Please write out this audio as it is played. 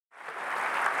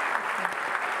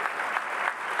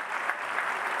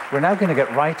We're now going to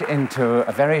get right into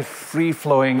a very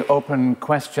free-flowing, open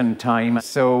question time.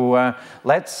 So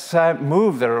let's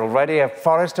move. There are already a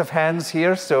forest of hands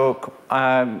here. So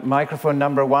microphone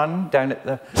number 1 down at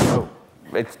the... Oh,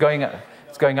 it's going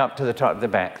up to the top of the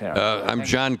back there. I'm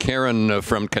John Caron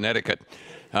from Connecticut.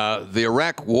 The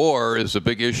Iraq War is a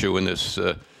big issue in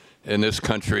this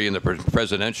country. In the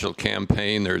presidential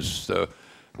campaign, there's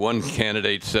one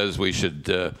candidate says we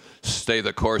should stay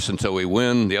the course until we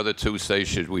win. The other two say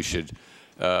we should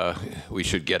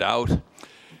get out.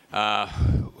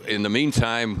 In the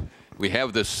meantime, we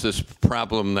have this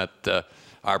problem that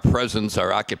our presence,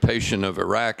 our occupation of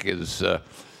Iraq is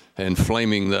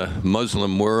inflaming the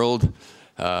Muslim world.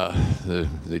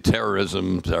 The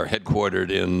terrorism are headquartered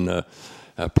in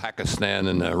Pakistan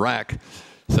and Iraq.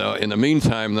 So in the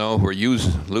meantime, though, we're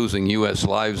losing U.S.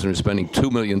 lives and we're spending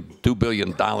 $2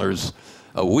 billion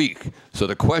a week. So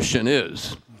the question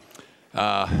is,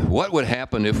 what would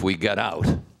happen if we get out?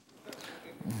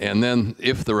 And then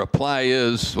if the reply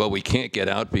is, well, we can't get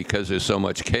out because there's so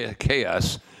much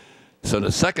chaos. So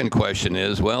the second question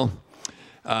is, well,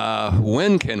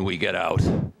 when can we get out?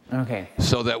 Okay.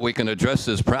 So that we can address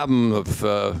this problem of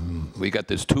we got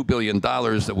this $2 billion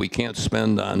that we can't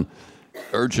spend on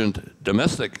urgent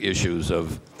domestic issues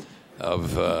of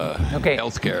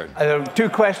health care. There are 2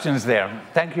 questions there.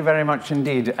 Thank you very much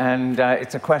indeed. And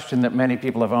it's a question that many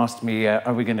people have asked me,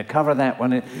 are we going to cover that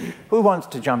one? Who wants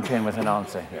to jump in with an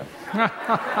answer here?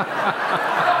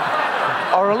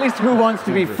 Or at least who wants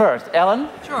to be first? Ellen?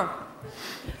 Sure.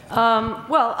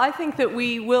 Well, I think that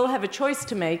we will have a choice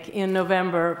to make in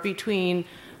November between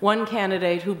one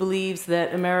candidate who believes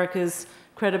that America's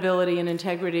credibility and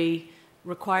integrity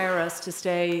require us to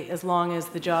stay as long as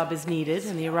the job is needed,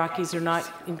 and the Iraqis are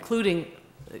not, including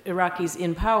Iraqis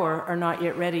in power, are not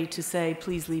yet ready to say,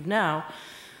 please leave now,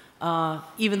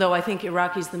 even though I think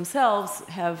Iraqis themselves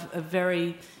have a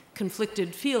very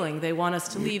conflicted feeling. They want us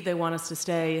to leave, they want us to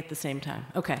stay at the same time.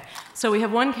 Okay, so we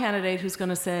have one candidate who's going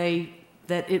to say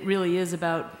that it really is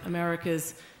about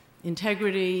America's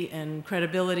integrity and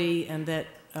credibility, and that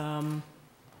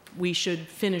we should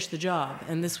finish the job.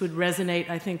 And this would resonate,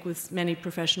 I think, with many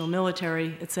professional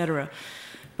military, et cetera.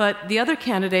 But the other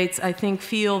candidates, I think,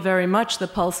 feel very much the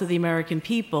pulse of the American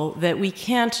people, that we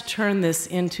can't turn this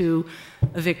into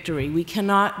a victory. We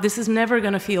cannot, this is never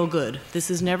going to feel good.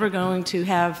 This is never going to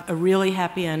have a really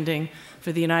happy ending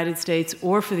for the United States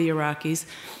or for the Iraqis.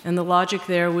 And the logic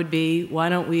there would be, why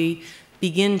don't we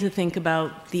begin to think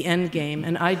about the end game?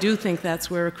 And I do think that's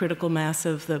where a critical mass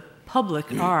of the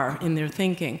public are in their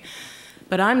thinking.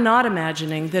 But I'm not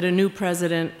imagining that a new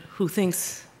president who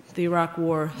thinks the Iraq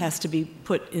War has to be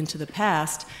put into the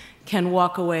past can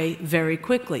walk away very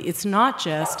quickly. It's not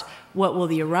just what will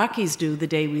the Iraqis do the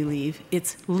day we leave,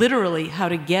 it's literally how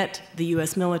to get the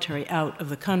US military out of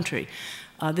the country.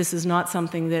 This is not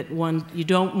something that you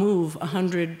don't move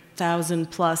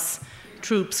 100,000 plus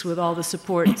troops with all the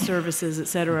support services, et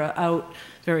cetera, out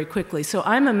very quickly. So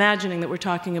I'm imagining that we're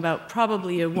talking about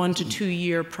probably a 1 to 2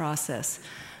 year process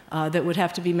that would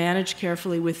have to be managed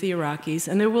carefully with the Iraqis,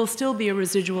 and there will still be a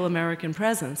residual American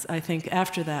presence, I think,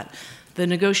 after that. The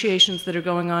negotiations that are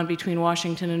going on between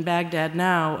Washington and Baghdad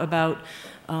now about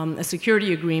a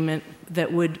security agreement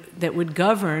that would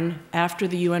govern, after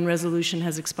the UN resolution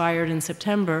has expired in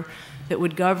September, that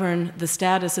would govern the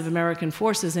status of American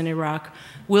forces in Iraq,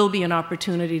 will be an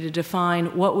opportunity to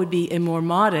define what would be a more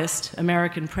modest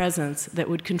American presence that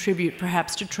would contribute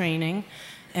perhaps to training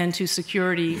and to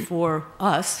security for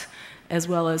us, as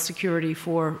well as security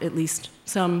for at least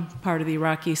some part of the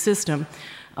Iraqi system.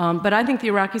 But I think the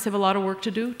Iraqis have a lot of work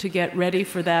to do to get ready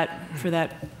for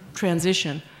that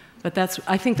transition. But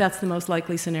I think that's the most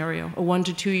likely scenario, a 1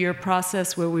 to 2 year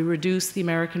process where we reduce the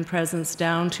American presence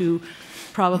down to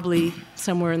probably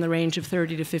somewhere in the range of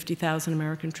 30 to 50,000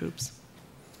 American troops.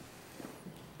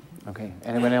 Okay,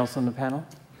 anyone else on the panel?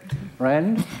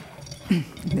 Rand?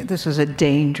 This was a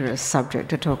dangerous subject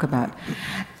to talk about.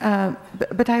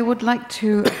 But I would like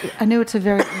to, I know it's a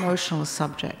very emotional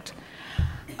subject,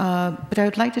 but I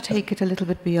would like to take it a little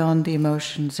bit beyond the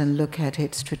emotions and look at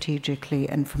it strategically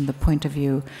and from the point of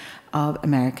view of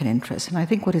American interests. And I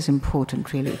think what is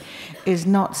important, really, is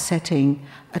not setting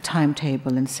a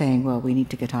timetable and saying, well, we need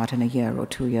to get out in a year or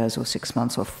 2 years or 6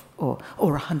 months or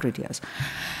 100 years.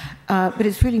 But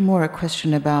it's really more a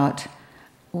question about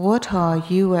what are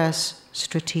U.S.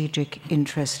 strategic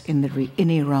interests in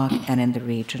Iraq and in the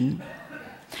region?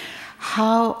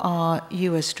 How are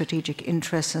U.S. strategic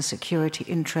interests and security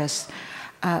interests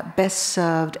best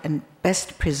served and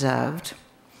best preserved?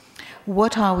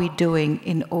 What are we doing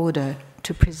in order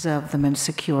to preserve them and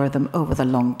secure them over the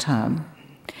long term?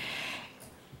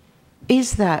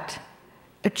 is that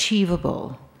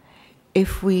achievable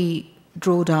if we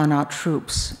draw down our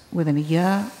troops within a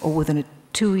year or within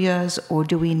 2 years, or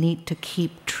do we need to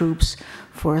keep troops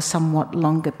for a somewhat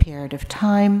longer period of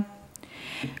time?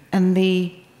 And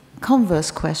the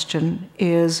converse question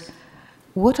is,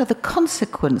 what are the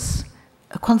consequences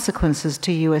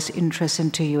to US interests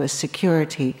and to US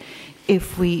security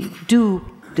if we do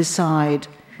decide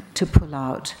to pull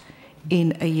out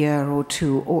in a year or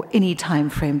two, or any time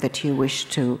frame that you wish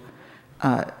to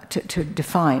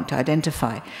define, to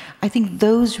identify? I think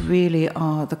those really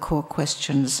are the core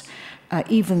questions,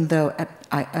 even though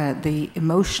the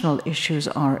emotional issues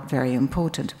are very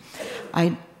important.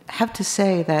 I have to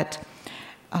say that,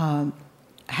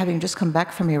 having just come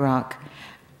back from Iraq,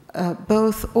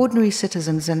 both ordinary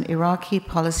citizens and Iraqi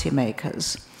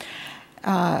policymakers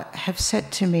have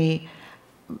said to me,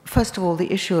 first of all,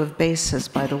 the issue of bases,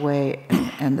 by the way,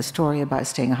 and the story about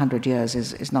staying 100 years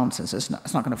is nonsense.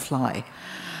 It's not going to fly.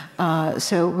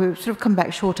 So we've sort of come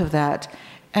back short of that.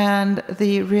 And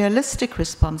the realistic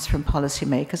response from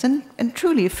policymakers, and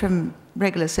truly from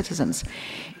regular citizens,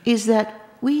 is that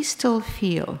we still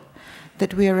feel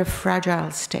that we are a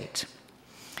fragile state.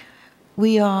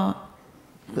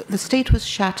 The state was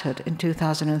shattered in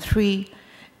 2003,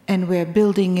 and we're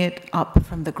building it up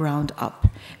from the ground up.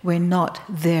 We're not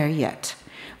there yet.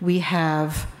 We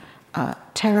have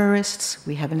terrorists,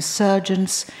 we have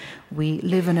insurgents, we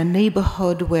live in a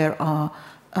neighborhood where our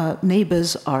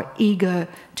neighbors are eager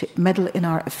to meddle in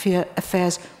our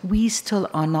affairs. We still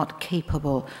are not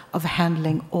capable of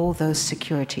handling all those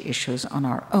security issues on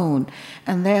our own,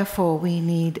 and therefore we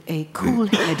need a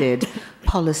cool-headed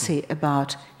policy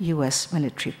about US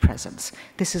military presence.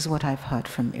 This is what I've heard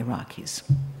from Iraqis.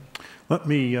 Let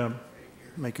me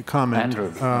make a comment.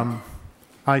 Andrew.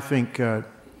 I think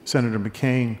Senator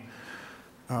McCain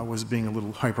was being a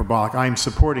little hyperbolic. I'm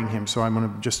supporting him, so I'm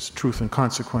going to just truth and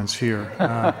consequence here.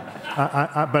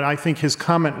 But I think his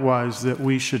comment was that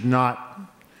we should not,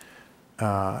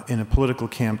 in a political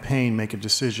campaign, make a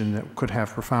decision that could have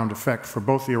profound effect for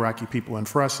both the Iraqi people and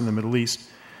for us in the Middle East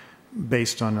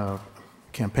based on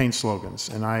campaign slogans,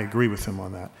 and I agree with him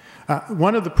on that.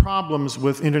 One of the problems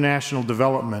with international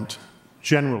development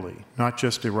generally, not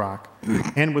just Iraq,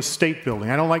 and with state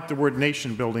building. I don't like the word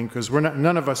nation building because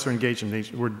none of us are engaged in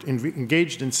nation. We're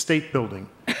engaged in state building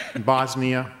in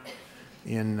Bosnia,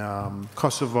 in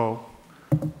Kosovo.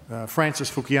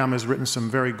 Francis Fukuyama has written some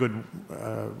very good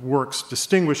works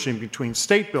distinguishing between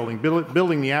state building,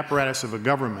 building the apparatus of a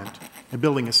government, and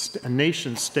building a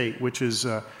nation state, which is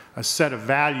a set of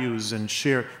values and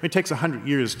share. It takes 100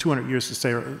 years, 200 years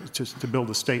to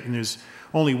build a state, and there's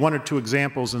only 1 or 2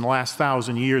 examples in the last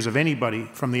 1,000 years of anybody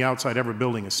from the outside ever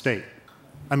building a state.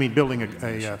 I mean, building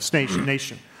a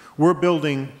nation. We're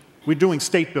doing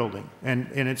state building, and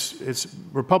it's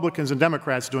Republicans and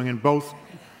Democrats doing it in both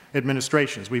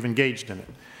administrations. We've engaged in it.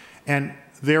 And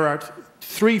there are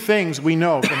 3 things we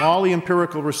know from all the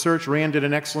empirical research. Rand did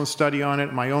an excellent study on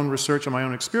it, my own research and my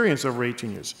own experience over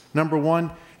 18 years. Number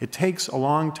 1, it takes a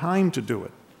long time to do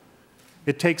it.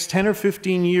 It takes 10 or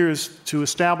 15 years to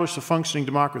establish a functioning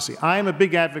democracy. I am a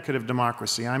big advocate of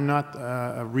democracy. I'm not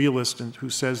a realist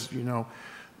who says, you know,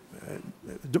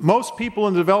 most people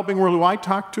in the developing world who I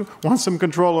talk to want some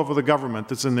control over the government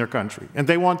that's in their country, and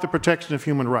they want the protection of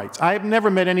human rights. I have never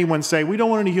met anyone say, we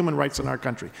don't want any human rights in our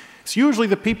country. It's usually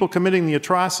the people committing the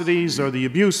atrocities or the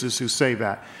abuses who say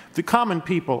that. The common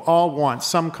people all want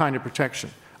some kind of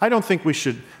protection. I don't think we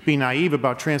should be naive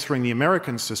about transferring the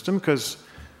American system, because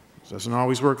it doesn't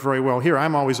always work very well here.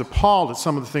 I'm always appalled at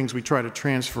some of the things we try to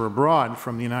transfer abroad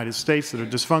from the United States that are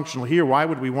dysfunctional here. Why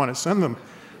would we want to send them?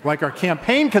 Like our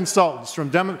campaign consultants from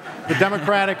the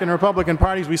Democratic and Republican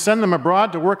parties, we send them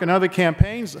abroad to work in other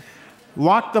campaigns.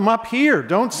 Lock them up here.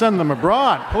 Don't send them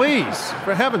abroad, please,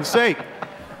 for heaven's sake.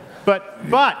 But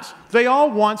they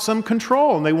all want some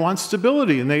control, and they want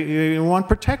stability, and they want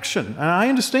protection, and I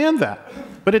understand that.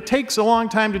 But it takes a long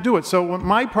time to do it. So when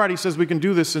my party says we can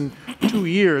do this in 2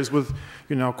 years with,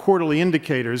 you know, quarterly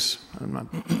indicators,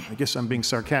 I guess I'm being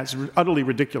sarcastic, it's utterly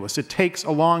ridiculous. It takes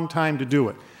a long time to do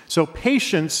it. So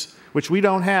patience, which we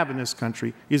don't have in this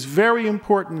country, is very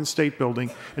important in state building,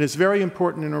 and it's very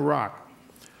important in Iraq.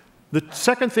 The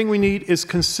second thing we need is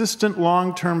consistent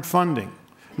long-term funding,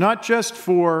 not just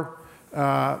for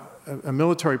a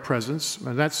military presence.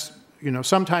 That's, you know,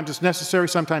 sometimes it's necessary,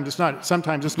 sometimes it's not.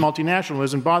 Sometimes it's multinational,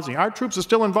 as in Bosnia. Our troops are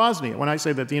still in Bosnia when I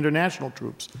say that, the international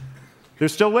troops. They're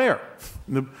still there.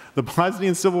 The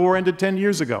Bosnian Civil War ended 10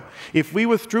 years ago. If we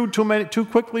withdrew too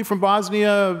quickly from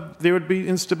Bosnia, there would be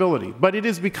instability. But it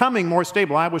is becoming more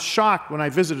stable. I was shocked when I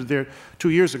visited there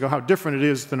 2 years ago how different it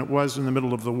is than it was in the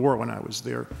middle of the war when I was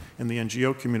there in the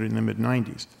NGO community in the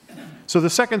mid-90s. So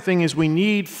the second thing is we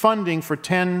need funding for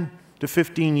 10 to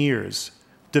 15 years,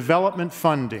 development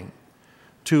funding,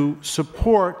 to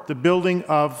support the building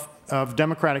of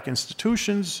democratic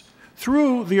institutions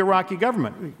through the Iraqi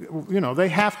government. You know, they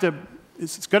have to,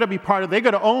 it's got to be part of, they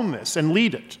got to own this and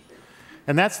lead it.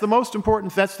 And that's the most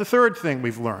important, that's the third thing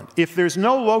we've learned. If there's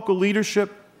no local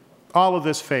leadership, all of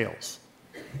this fails.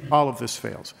 All of this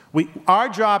fails. Our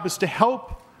job is to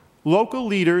help local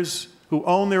leaders who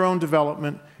own their own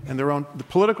development and their own the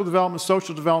political development,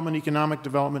 social development, economic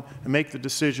development, and make the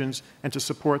decisions and to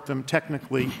support them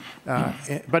technically.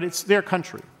 But it's their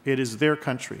country. It is their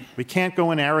country. We can't go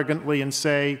in arrogantly and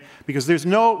say, because there's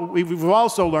no, we've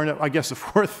also learned, I guess, a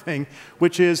fourth thing,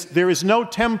 which is there is no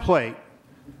template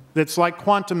that's like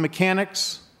quantum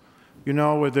mechanics, you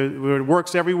know, where it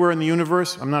works everywhere in the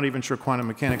universe. I'm not even sure quantum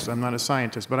mechanics, I'm not a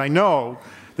scientist, but I know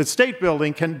that state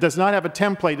building does not have a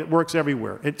template that works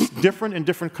everywhere. It's different in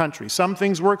different countries. Some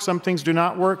things work, some things do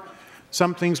not work.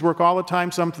 Some things work all the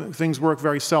time, some things work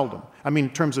very seldom. I mean,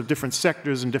 in terms of different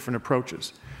sectors and different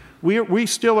approaches. We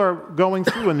still are going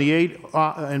through in the aid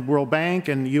and World Bank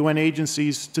and the UN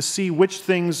agencies to see which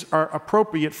things are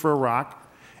appropriate for Iraq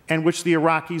and which the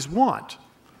Iraqis want.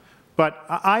 But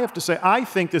I have to say, I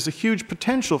think there's a huge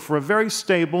potential for a very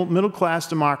stable middle-class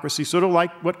democracy, sort of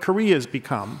like what Korea has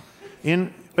become.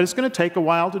 But it's going to take a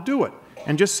while to do it.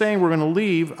 And just saying we're going to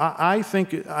leave, I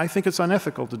think it's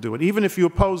unethical to do it. Even if you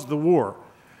oppose the war,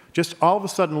 just all of a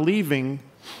sudden leaving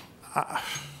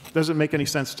doesn't make any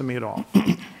sense to me at all.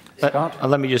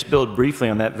 Let me just build briefly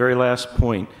on that very last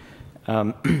point.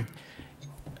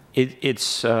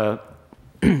 It's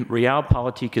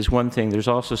realpolitik is one thing. There's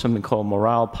also something called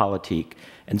moralpolitik,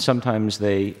 and sometimes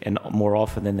they, and more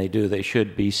often than they do, they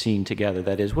should be seen together.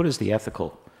 That is, what is the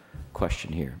ethical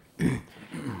question here?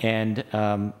 And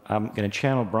I'm going to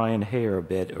channel Brian Hayer a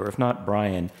bit, or if not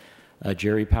Brian,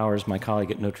 Jerry Powers, my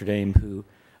colleague at Notre Dame, who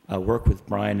worked with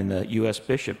Brian in the U.S.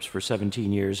 bishops for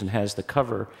 17 years and has the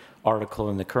cover article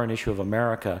in the current issue of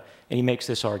America, and he makes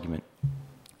this argument.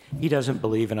 He doesn't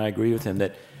believe, and I agree with him,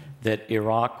 that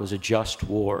Iraq was a just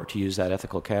war, to use that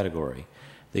ethical category.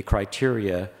 The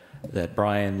criteria that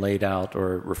Brian laid out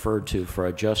or referred to for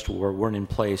a just war weren't in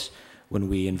place when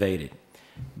we invaded.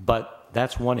 But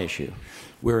that's one issue.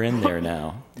 We're in there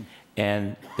now,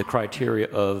 and the criteria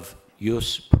of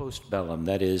jus post bellum,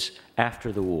 that is,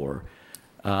 after the war,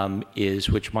 is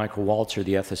which Michael Walzer,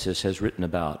 the ethicist, has written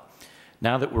about.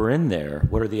 Now that we're in there,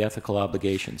 what are the ethical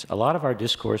obligations? A lot of our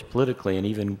discourse politically, and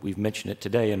even we've mentioned it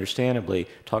today, understandably,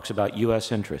 talks about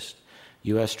U.S. interest,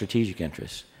 U.S. strategic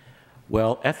interests.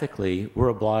 Well, ethically, we're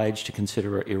obliged to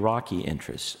consider Iraqi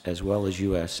interests as well as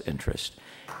U.S. interests.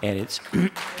 And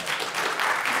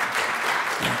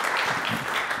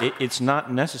it's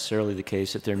not necessarily the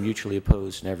case that they're mutually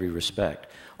opposed in every respect.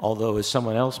 Although, as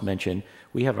someone else mentioned,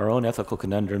 we have our own ethical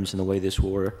conundrums in the way this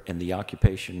war and the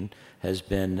occupation has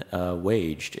been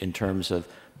waged in terms of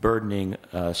burdening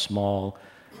a small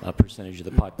percentage of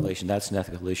the population. That's an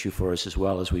ethical issue for us as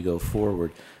well as we go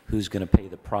forward. Who's going to pay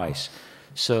the price?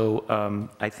 So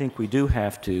I think we do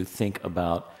have to think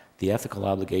about the ethical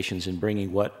obligations in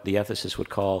bringing what the ethicists would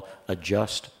call a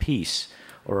just peace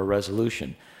or a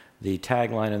resolution. The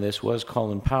tagline of this was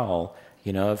Colin Powell,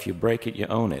 you know, if you break it, you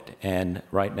own it. And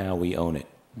right now we own it.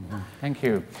 Mm-hmm. Thank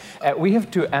you. We have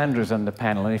two Andrews on the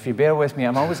panel, and if you bear with me,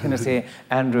 I'm always going to say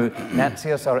Andrew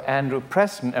Natsios or Andrew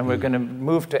Preston, and we're going to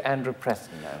move to Andrew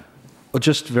Preston now. Well,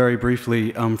 just very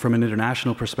briefly, from an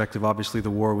international perspective, obviously the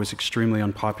war was extremely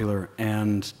unpopular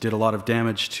and did a lot of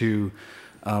damage to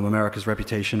America's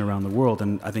reputation around the world,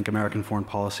 and I think American foreign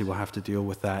policy will have to deal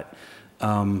with that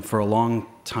for a long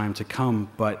time to come.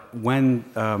 But when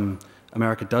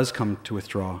America does come to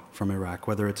withdraw from Iraq,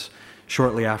 whether it's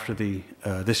shortly after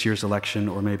this year's election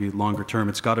or maybe longer term,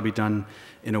 it's got to be done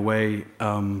in a way,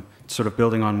 sort of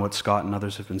building on what Scott and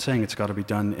others have been saying, it's got to be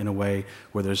done in a way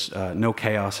where there's no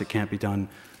chaos. It can't be done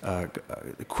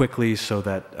quickly so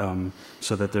that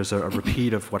there's a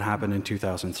repeat of what happened in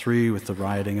 2003 with the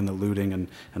rioting and the looting and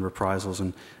reprisals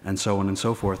and so on and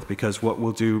so forth, because what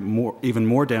will do even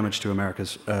more damage to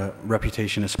America's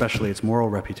reputation, especially its moral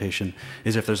reputation,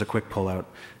 is if there's a quick pullout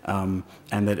and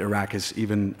that Iraq is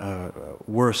even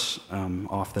worse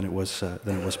off than it was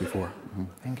before.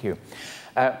 Thank you.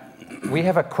 We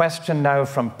have a question now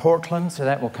from Portland, so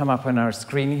that will come up on our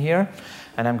screen here,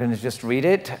 and I'm going to just read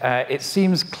it. It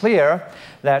seems clear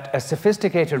that a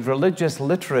sophisticated religious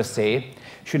literacy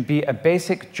should be a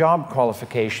basic job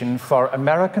qualification for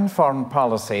American foreign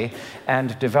policy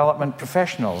and development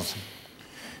professionals.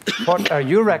 What are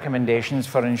your recommendations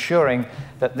for ensuring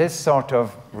that this sort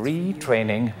of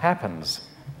retraining happens?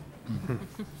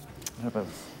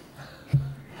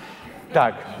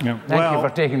 Doug, thank you for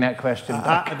taking that question.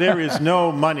 There is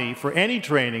no money for any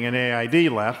training in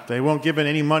AID left. They won't give it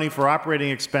any money for operating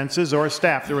expenses or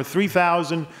staff. There were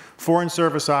 3,000 Foreign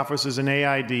Service officers in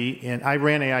AID, and I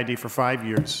ran AID for 5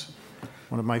 years,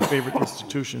 one of my favorite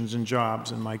institutions and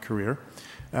jobs in my career.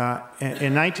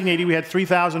 In 1980, we had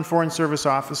 3,000 Foreign Service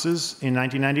officers. In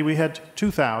 1990, we had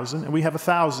 2,000, and we have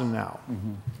 1,000 now.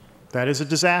 That is a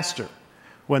disaster.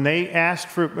 When they asked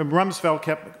for,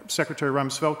 Secretary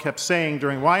Rumsfeld kept saying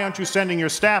during, why aren't you sending your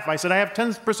staff? I said, I have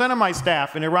 10% of my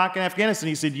staff in Iraq and Afghanistan.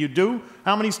 He said, you do?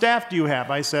 How many staff do you have?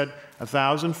 I said,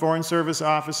 1,000 Foreign Service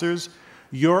officers.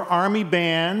 Your Army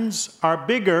bands are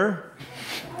bigger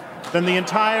than the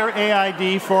entire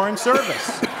AID Foreign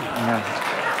Service.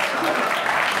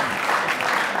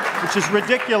 Which is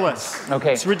ridiculous.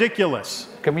 Okay. It's ridiculous.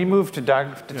 Can we move to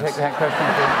Doug to take that question,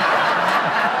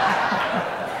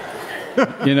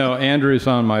 You know, Andrew's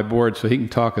on my board, so he can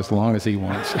talk as long as he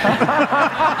wants.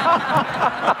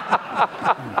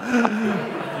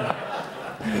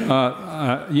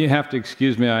 You have to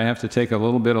excuse me, I have to take a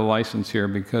little bit of license here,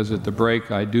 because at the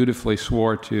break I dutifully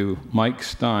swore to Mike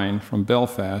Stein from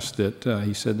Belfast that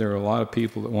he said there are a lot of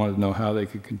people that wanted to know how they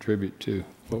could contribute to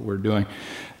what we're doing.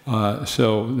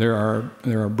 So there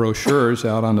are brochures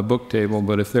out on the book table,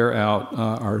 but if they're out,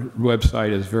 our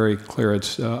website is very clear.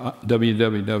 It's www.icrd.org.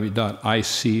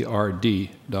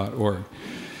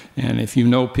 And if you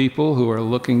know people who are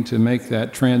looking to make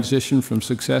that transition from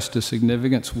success to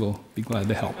significance, we'll be glad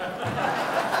to help.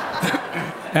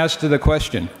 As to the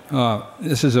question,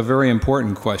 this is a very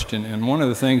important question, and one of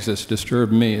the things that's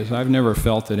disturbed me is I've never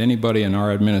felt that anybody in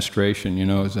our administration, you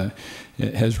know,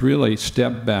 has really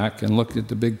stepped back and looked at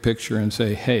the big picture and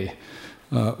say, hey,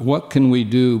 what can we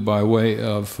do by way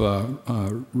of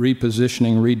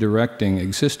repositioning, redirecting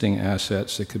existing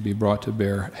assets that could be brought to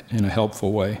bear in a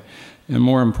helpful way? And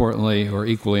more importantly, or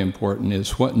equally important,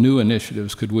 is what new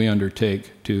initiatives could we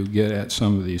undertake to get at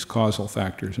some of these causal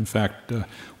factors? In fact,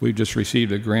 we've just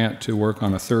received a grant to work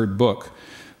on a third book,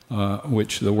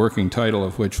 which the working title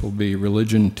of which will be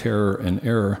Religion, Terror, and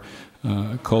Error,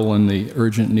 the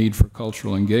urgent need for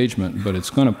cultural engagement. But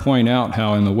it's going to point out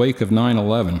how in the wake of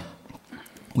 9/11,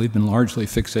 we've been largely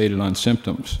fixated on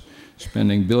symptoms,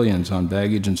 spending billions on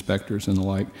baggage inspectors and the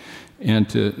like, and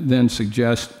to then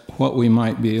suggest what we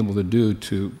might be able to do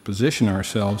to position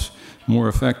ourselves more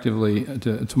effectively,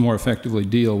 to more effectively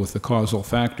deal with the causal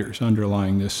factors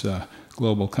underlying this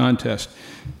global contest.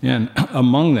 And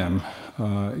among them,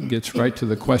 gets right to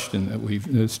the question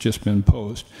that's just been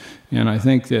posed. And I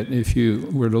think that if you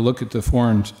were to look at the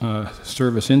Foreign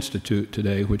Service Institute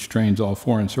today, which trains all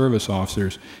Foreign Service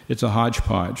officers, it's a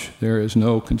hodgepodge. There is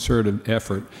no concerted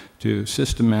effort to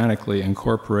systematically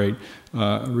incorporate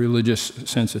religious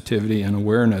sensitivity and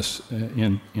awareness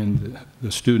in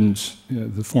the students,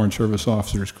 the Foreign Service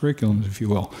officers' curriculums, if you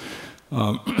will.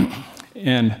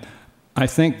 And I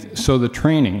think, so the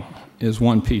training is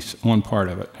one piece, one part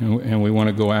of it, and we want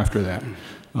to go after that.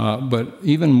 But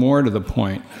even more to the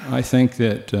point, I think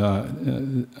that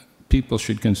people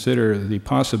should consider the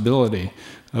possibility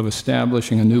of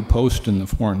establishing a new post in the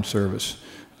Foreign Service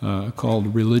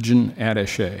called Religion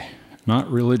Attaché.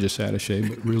 Not religious attaché,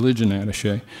 but religion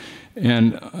attaché.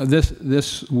 And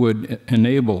this would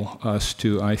enable us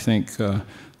to, I think,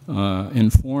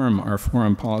 inform our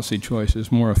foreign policy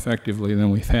choices more effectively than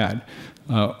we've had.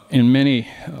 In many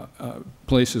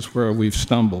places where we've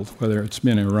stumbled, whether it's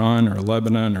been Iran or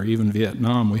Lebanon or even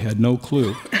Vietnam, we had no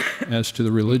clue as to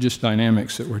the religious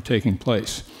dynamics that were taking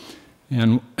place.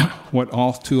 And what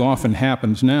all too often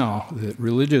happens now, that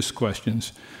religious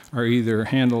questions are either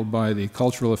handled by the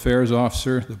cultural affairs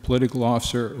officer, the political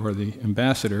officer, or the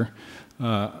ambassador,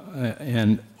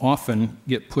 and often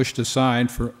get pushed aside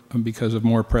because of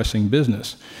more pressing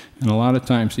business. And a lot of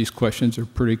times these questions are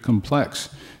pretty complex.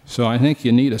 So I think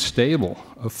you need a stable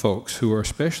of folks who are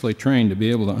especially trained to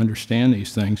be able to understand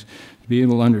these things, to be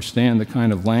able to understand the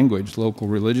kind of language local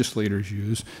religious leaders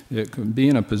use, that could be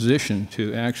in a position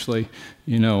to actually,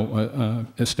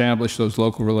 establish those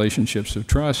local relationships of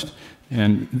trust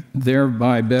and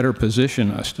thereby better position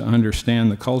us to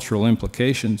understand the cultural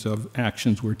implications of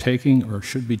actions we're taking or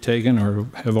should be taken or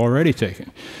have already taken.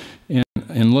 And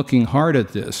in looking hard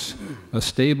at this, a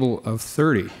stable of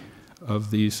 30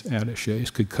 of these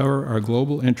attachés could cover our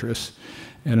global interests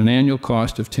at an annual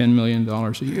cost of $10 million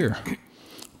a year,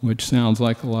 which sounds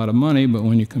like a lot of money, but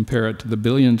when you compare it to the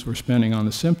billions we're spending on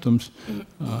the symptoms,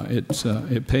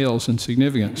 it pales in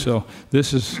significance. So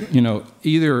this is,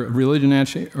 either a religion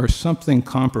attaché or something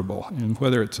comparable, and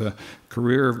whether it's a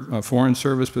career foreign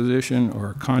service position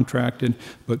or contracted,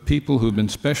 but people who've been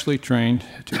specially trained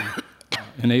to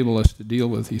enable us to deal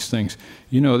with these things.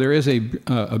 There is a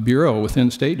bureau within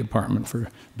the State Department for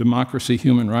democracy,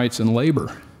 human rights, and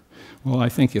labor. Well, I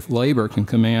think if labor can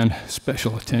command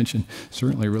special attention,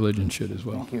 certainly religion should as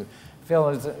well. Thank you. Phil,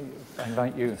 I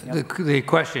invite you. Yep. The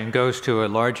question goes to a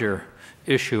larger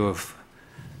issue of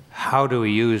how do we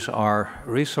use our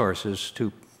resources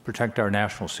to protect our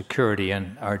national security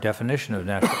and our definition of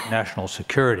national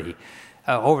security.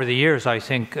 Over the years, I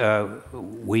think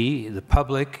we, the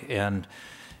public, and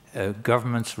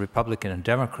governments, Republican and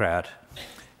Democrat,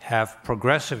 have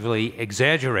progressively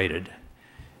exaggerated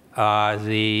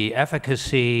the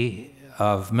efficacy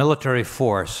of military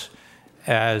force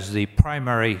as the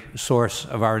primary source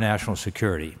of our national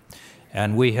security.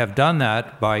 And we have done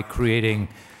that by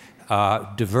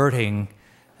diverting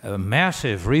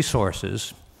massive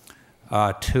resources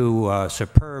to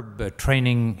superb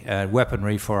training and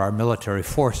weaponry for our military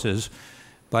forces,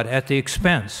 but at the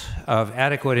expense of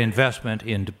adequate investment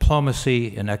in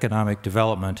diplomacy and economic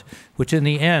development, which in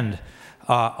the end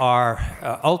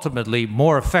are ultimately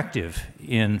more effective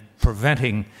in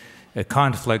preventing a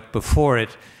conflict before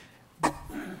it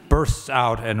bursts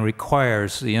out and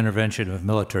requires the intervention of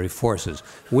military forces.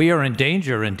 We are in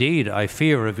danger, indeed, I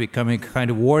fear, of becoming a kind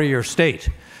of warrior state.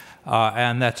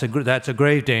 And that's a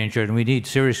grave danger, and we need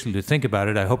seriously to think about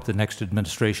it. I hope the next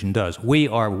administration does. We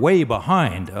are way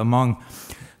behind among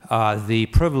the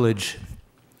privileged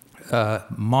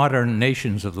modern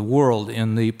nations of the world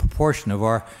in the proportion of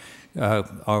our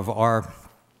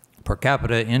per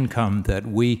capita income that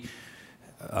we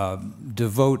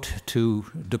devote to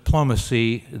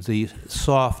diplomacy, the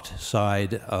soft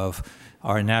side of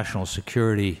our national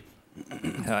security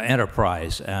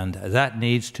enterprise, and that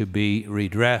needs to be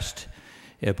redressed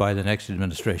by the next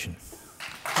administration.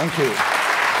 Thank you.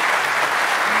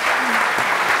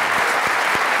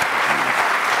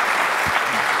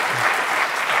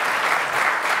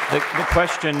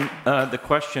 The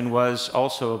question was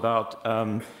also about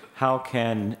how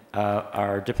can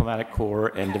our diplomatic corps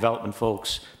and development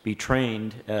folks be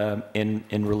trained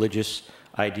in religious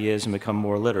ideas and become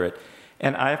more literate.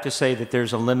 And I have to say that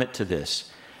there's a limit to this.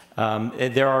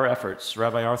 There are efforts.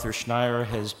 Rabbi Arthur Schneier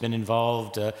has been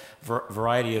involved. A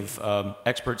variety of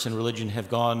experts in religion have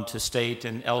gone to state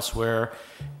and elsewhere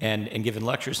and given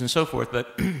lectures and so forth.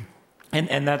 But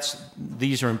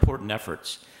these are important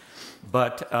efforts.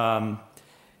 But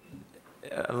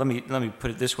let me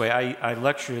put it this way. I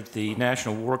lectured at the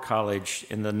National War College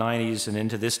in the 90s and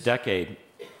into this decade,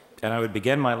 and I would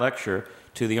begin my lecture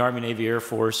to the Army, Navy, Air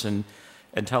Force, and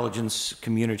intelligence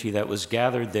community that was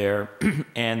gathered there,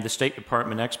 and the State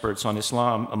Department experts on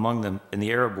Islam among them, in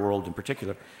the Arab world in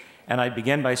particular. And I'd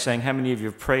begin by saying, how many of you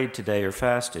have prayed today or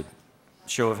fasted?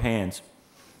 Show of hands.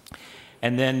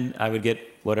 And then I would get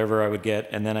whatever I would get,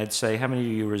 and then I'd say, how many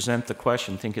of you resent the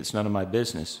question, think it's none of my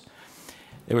business?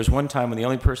 There was one time when the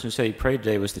only person who said he prayed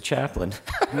today was the chaplain.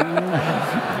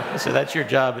 So that's your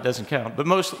job, it doesn't count. But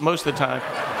most of the time,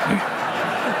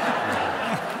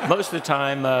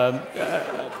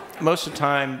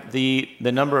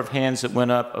 the number of hands that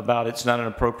went up about it's not an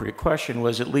appropriate question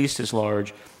was at least as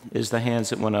large as the hands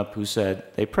that went up who said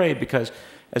they prayed, because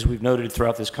as we've noted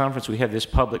throughout this conference, we have this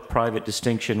public-private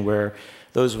distinction where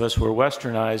those of us who are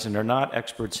westernized and are not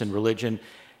experts in religion,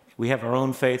 we have our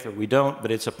own faith or we don't,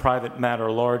 but it's a private matter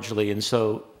largely. And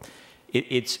so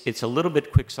it's a little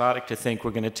bit quixotic to think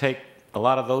we're going to take a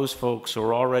lot of those folks who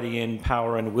are already in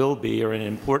power and will be or in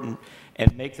important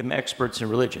and make them experts in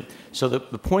religion. So the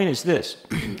point is this.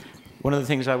 One of the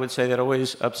things I would say that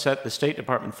always upset the State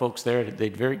Department folks there,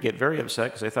 they'd get very upset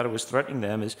because they thought it was threatening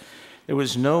them, is there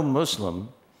was no Muslim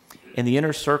in the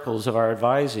inner circles of our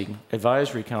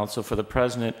advisory council for the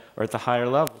president or at the higher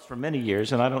levels for many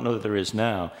years, and I don't know that there is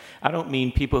now. I don't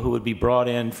mean people who would be brought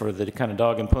in for the kind of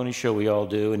dog and pony show we all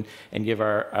do and give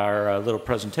our little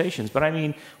presentations, but I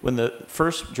mean when the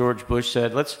first George Bush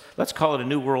said, let's call it a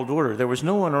new world order, there was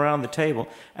no one around the table,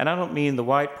 and I don't mean the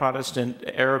white Protestant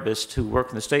Arabists who work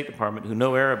in the State Department who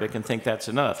know Arabic and think that's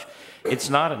enough. It's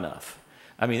not enough.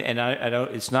 I mean, and I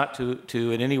don't, it's not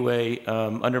to in any way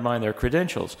undermine their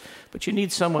credentials, but you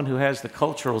need someone who has the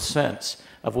cultural sense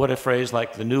of what a phrase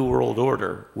like the New World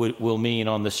Order will mean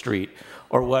on the street,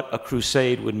 or what a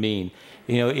crusade would mean.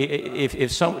 You know,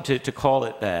 if some, to call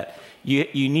it that.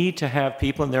 You need to have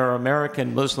people, and there are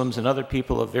American Muslims and other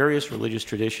people of various religious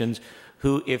traditions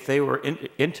who, if they were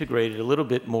integrated a little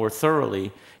bit more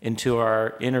thoroughly into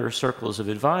our inner circles of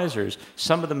advisors,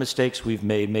 some of the mistakes we've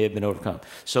made may have been overcome.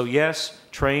 So yes,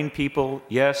 train people.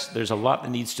 Yes, there's a lot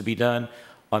that needs to be done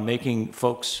on making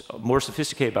folks more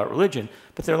sophisticated about religion,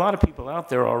 but there are a lot of people out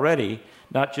there already,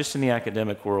 not just in the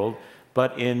academic world,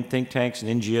 but in think tanks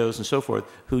and NGOs and so forth,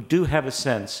 who do have a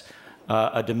sense,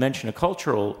 a dimension, a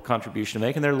cultural contribution to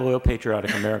make, and they're loyal,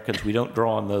 patriotic Americans. We don't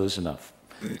draw on those enough.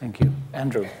 Thank you.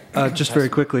 Andrew. Just very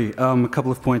quickly, a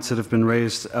couple of points that have been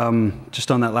raised. Just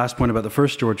on that last point about the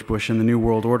first George Bush and the New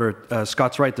World Order,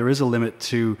 Scott's right, there is a limit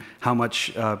to how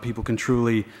much people can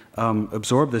truly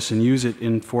absorb this and use it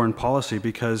in foreign policy,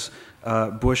 because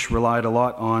Bush relied a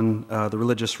lot on the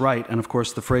religious right, and of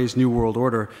course the phrase New World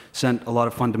Order sent a lot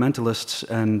of fundamentalists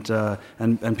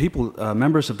and people,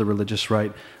 members of the religious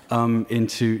right,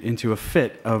 into a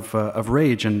fit of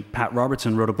rage. And Pat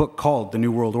Robertson wrote a book called The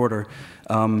New World Order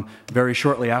very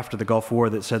shortly after the Gulf War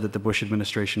that said that the Bush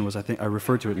administration was, I think I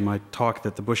referred to it in my talk,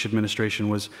 that the Bush administration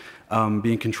was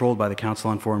being controlled by the Council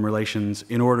on Foreign Relations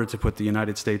in order to put the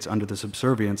United States under the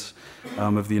subservience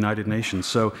of the United Nations.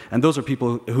 So, and those are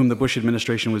people whom the Bush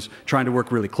administration was trying to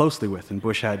work really closely with, and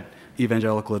Bush had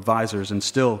evangelical advisors, and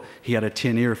still he had a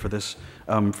tin ear for this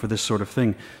sort of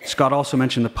thing. Scott also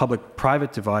mentioned the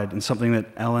public-private divide, and something that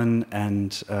Ellen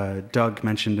and Doug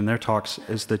mentioned in their talks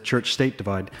is the church-state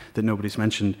divide that nobody's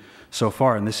mentioned so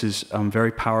far, and this is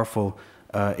very powerful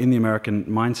in the American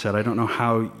mindset. I don't know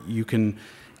how you can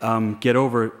get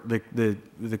over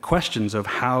the questions of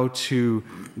how to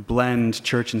blend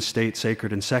church and state,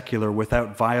 sacred and secular,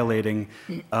 without violating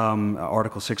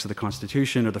Article 6 of the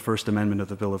Constitution or the First Amendment of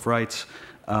the Bill of Rights.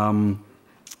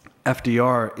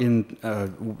 FDR,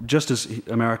 just as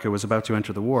America was about to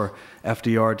enter the war,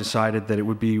 FDR decided that it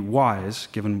would be wise,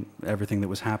 given everything that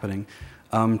was happening,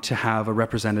 to have a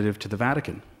representative to the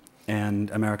Vatican.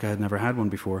 And America had never had one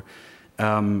before.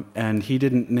 And he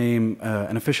didn't name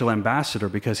an official ambassador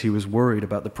because he was worried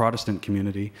about the Protestant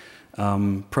community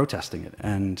protesting it.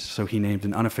 And so he named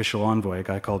an unofficial envoy, a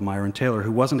guy called Myron Taylor,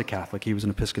 who wasn't a Catholic, he was an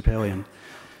Episcopalian.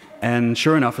 And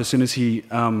sure enough, as soon as he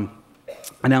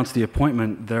announced the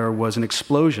appointment, there was an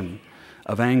explosion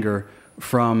of anger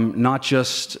from not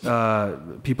just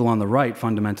people on the right,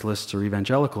 fundamentalists or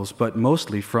evangelicals, but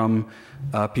mostly from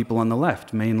people on the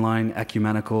left, mainline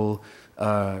ecumenical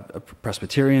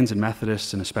Presbyterians and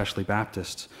Methodists, and especially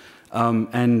Baptists.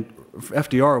 And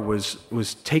FDR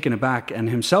was taken aback and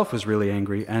himself was really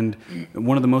angry. And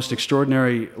one of the most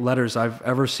extraordinary letters I've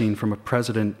ever seen from a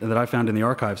president that I found in the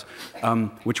archives,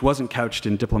 which wasn't couched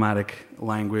in diplomatic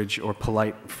language or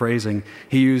polite phrasing,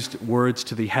 he used words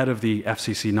to the head of the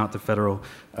FCC, not the Federal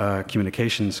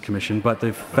Communications Commission, but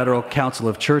the Federal Council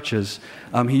of Churches.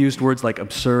 He used words like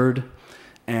absurd,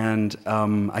 and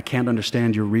I can't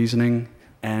understand your reasoning,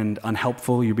 and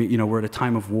unhelpful. We're at a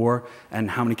time of war, and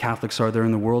how many Catholics are there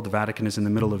in the world? The Vatican is in the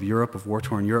middle of Europe, of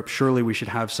war-torn Europe. Surely we should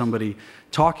have somebody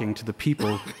talking to the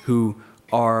people who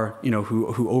are,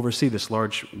 who oversee this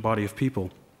large body of people.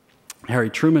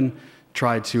 Harry Truman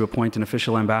tried to appoint an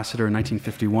official ambassador in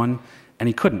 1951, and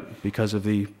he couldn't because of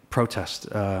the protest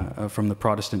from the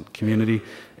Protestant community.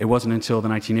 It wasn't until the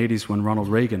 1980s when Ronald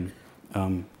Reagan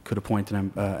could appoint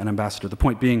an ambassador. The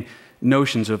point being,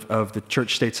 notions of the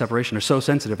church-state separation are so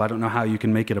sensitive. I don't know how you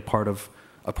can make it a part of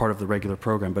the regular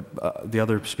program, but the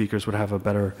other speakers would have a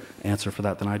better answer for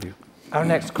that than I do. Our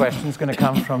next question is going to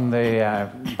come from the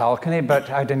balcony,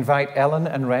 but I'd invite Ellen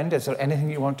and Rend. Is there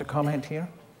anything you want to comment here?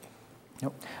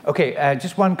 No. Okay,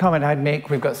 just one comment I'd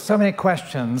make. We've got so many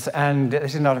questions, and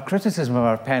this is not a criticism of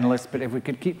our panelists, but if we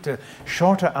could keep to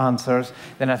shorter answers,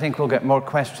 then I think we'll get more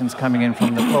questions coming in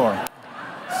from the floor.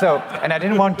 So, and I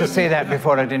didn't want to say that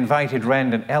before I'd invited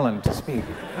Rend and Ellen to speak.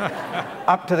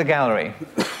 Up to the gallery.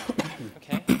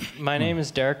 Okay. My name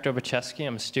is Derek Dobacheski.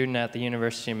 I'm a student at the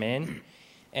University of Maine.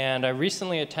 And I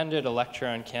recently attended a lecture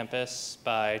on campus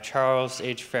by Charles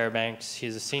H. Fairbanks.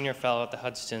 He's a senior fellow at the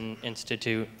Hudson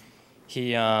Institute.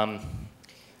 He's been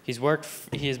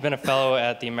a fellow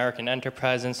at the American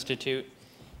Enterprise Institute.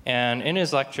 And in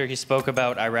his lecture, he spoke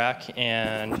about Iraq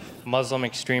and Muslim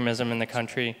extremism in the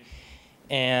country.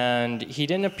 And he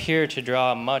didn't appear to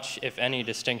draw much, if any,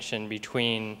 distinction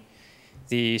between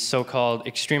the so-called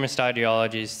extremist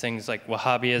ideologies, things like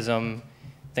Wahhabism,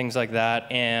 things like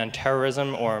that, and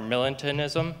terrorism or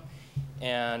militantism.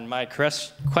 And my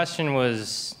question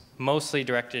was mostly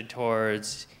directed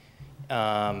towards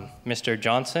Mr.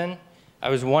 Johnson. I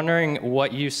was wondering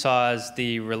what you saw as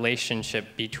the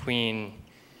relationship between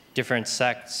different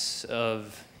sects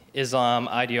of Islam,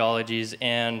 ideologies,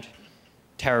 and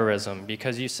terrorism,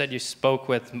 because you said you spoke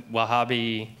with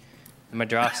Wahhabi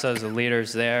madrasas, the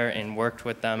leaders there, and worked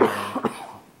with them, and it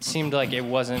seemed like it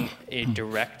wasn't a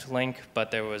direct link, but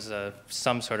there was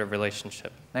some sort of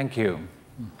relationship. Thank you.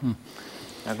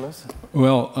 Douglas?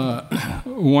 Well,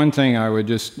 one thing I would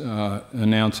just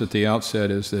announce at the outset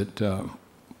is that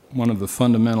one of the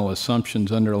fundamental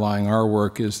assumptions underlying our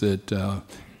work is that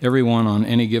everyone on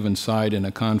any given side in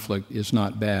a conflict is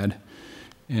not bad,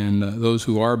 and those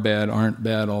who are bad aren't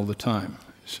bad all the time.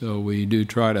 So we do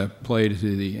try to play to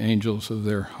the angels of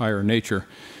their higher nature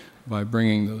by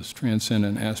bringing those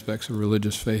transcendent aspects of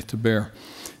religious faith to bear.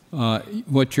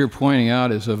 What you're pointing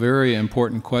out is a very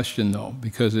important question, though,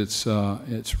 because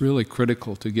it's really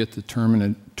critical to get the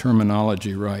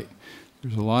terminology right.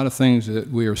 There's a lot of things that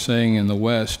we are saying in the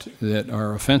West that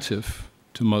are offensive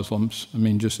to Muslims. I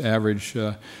mean, just average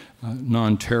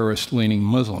non-terrorist leaning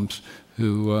Muslims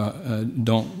who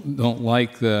don't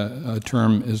like the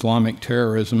term Islamic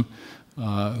terrorism,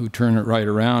 who turn it right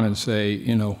around and say,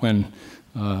 you know, when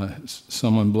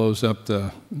someone blows up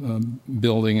the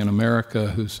building in America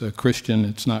who's a Christian,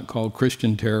 it's not called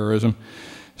Christian terrorism.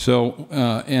 So,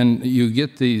 and you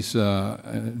get these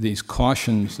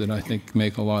cautions that I think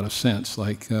make a lot of sense,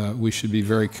 like we should be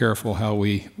very careful how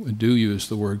we do use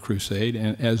the word crusade,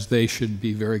 and as they should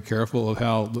be very careful of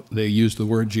how they use the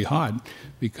word jihad,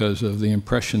 because of the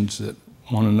impressions that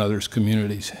one another's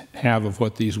communities have of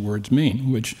what these words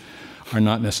mean, which are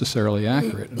not necessarily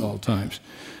accurate at all times.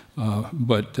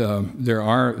 But there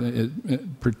are,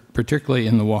 particularly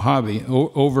in the Wahhabi,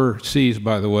 overseas,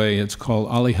 by the way, it's called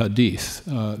Ali Hadith.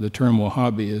 The term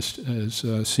Wahhabi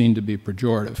is seen to be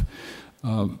pejorative.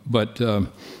 But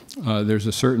there's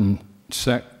a certain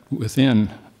sect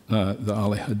within the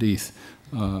Ali Hadith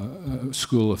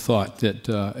school of thought that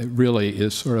really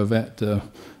is sort of at the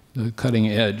cutting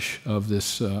edge of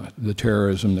this, the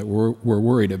terrorism that we're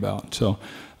worried about. So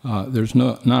there's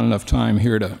not enough time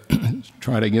here to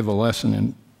try to give a lesson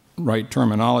in right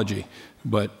terminology.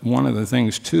 But one of the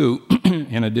things, too,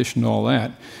 in addition to all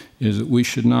that, is that we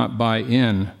should not buy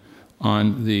in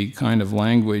on the kind of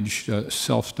language,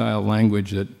 self-styled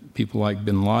language that people like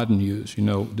bin Laden use, you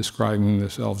know, describing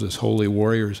themselves as holy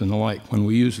warriors and the like. When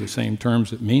we use the same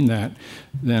terms that mean that,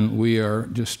 then we are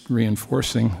just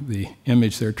reinforcing the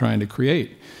image they're trying to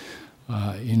create.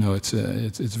 You know, it's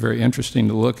very interesting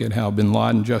to look at how bin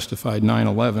Laden justified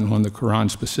 9/11 when the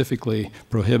Quran specifically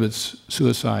prohibits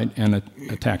suicide and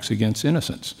attacks against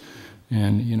innocents.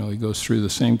 And, you know, he goes through the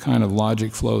same kind of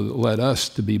logic flow that led us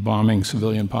to be bombing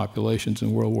civilian populations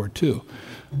in World War II.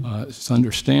 It's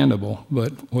understandable,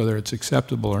 but whether it's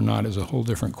acceptable or not is a whole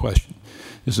different question.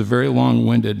 It's a very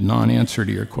long-winded non-answer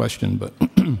to your question, but,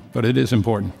 but it is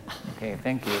important. Okay,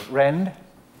 thank you. Rend?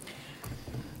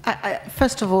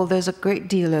 First of all, there's a great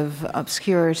deal of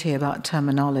obscurity about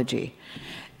terminology.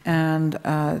 And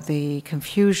the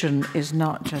confusion is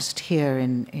not just here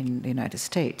in the United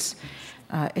States.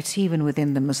 It's even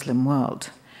within the Muslim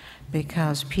world,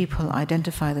 because people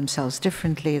identify themselves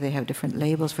differently. They have different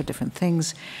labels for different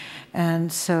things.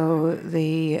 And so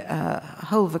the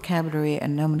whole vocabulary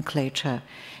and nomenclature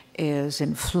is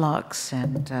in flux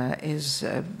and is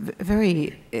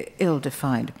very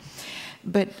ill-defined.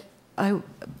 But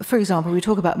for example, we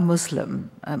talk about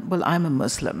Muslim. Well, I'm a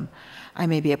Muslim. I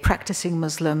may be a practicing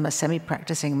Muslim, a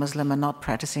semi-practicing Muslim, a not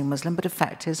practicing Muslim, but the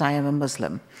fact is I am a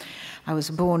Muslim. I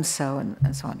was born so,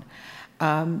 and so on.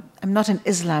 I'm not an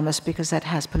Islamist because that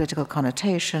has political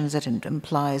connotations. That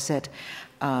implies that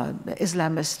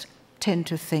Islamists tend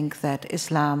to think that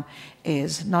Islam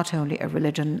is not only a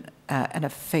religion and a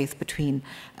faith between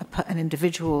an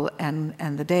individual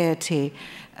and the deity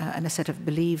and a set of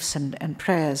beliefs and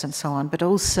prayers and so on, but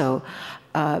also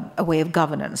a way of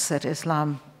governance, that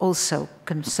Islam also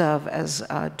can serve as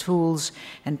tools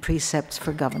and precepts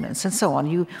for governance and so on.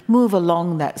 You move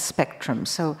along that spectrum,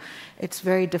 so it's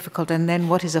very difficult. And then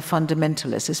what is a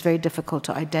fundamentalist? It's very difficult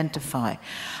to identify.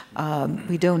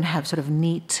 We don't have sort of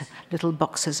neat little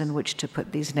boxes in which to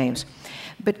put these names.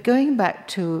 But going back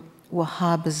to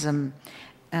Wahhabism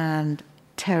and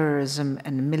terrorism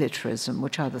and militarism,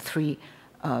 which are the three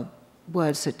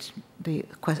words that the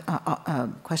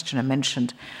questioner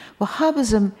mentioned,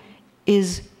 Wahhabism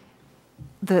is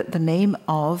the name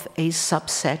of a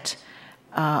subset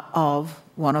of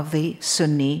one of the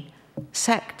Sunni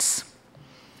sects.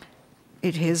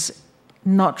 It is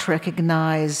not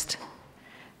recognized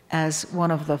as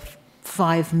one of the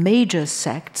 5 major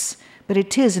sects, but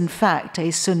it is in fact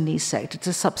a Sunni sect. It's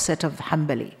a subset of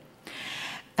Hanbali.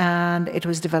 And it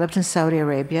was developed in Saudi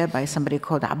Arabia by somebody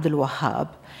called Abdul Wahhab,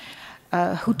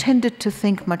 who tended to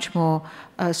think much more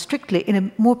strictly, in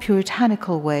a more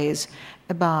puritanical ways,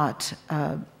 about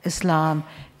Islam,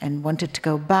 and wanted to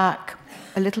go back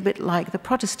a little bit like the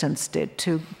Protestants did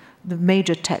to the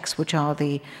major texts, which are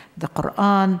the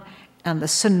Quran and the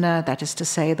Sunnah, that is to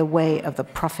say, the way of the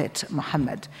Prophet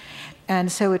Muhammad.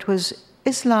 And so it was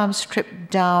Islam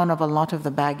stripped down of a lot of the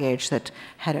baggage that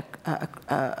had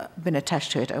been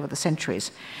attached to it over the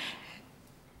centuries.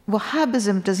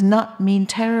 Wahhabism does not mean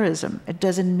terrorism. It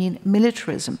doesn't mean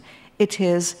militarism. It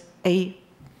is a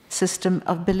system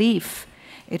of belief.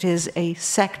 It is a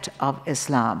sect of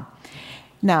Islam.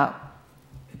 Now,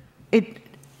 it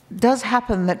does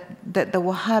happen that the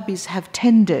Wahhabis have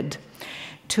tended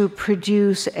to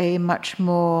produce a much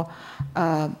more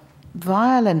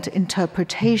violent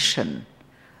interpretation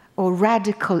or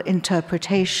radical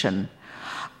interpretation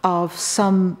of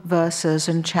some verses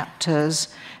and chapters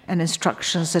and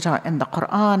instructions that are in the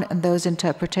Quran, and those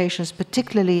interpretations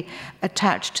particularly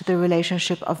attached to the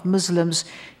relationship of Muslims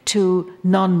to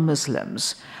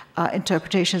non-Muslims.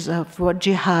 Interpretations of what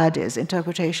jihad is,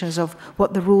 interpretations of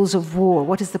what the rules of war,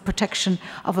 what is the protection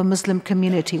of a Muslim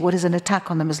community, what is an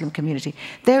attack on the Muslim community.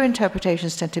 Their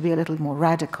interpretations tend to be a little more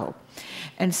radical.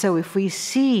 And so if we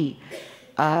see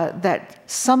that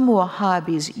some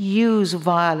Wahhabis use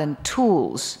violent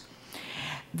tools,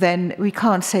 then we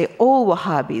can't say all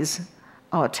Wahhabis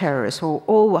are terrorists or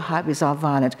all Wahhabis are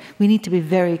violent. We need to be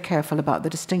very careful about the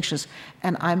distinctions.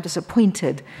 And I'm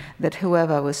disappointed that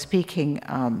whoever was speaking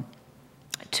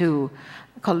to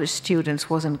college students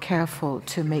wasn't careful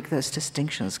to make those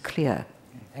distinctions clear.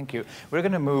 Thank you. We're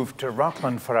going to move to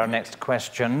Rockland for our next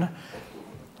question,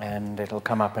 and it'll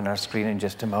come up on our screen in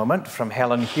just a moment. From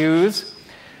Helen Hughes.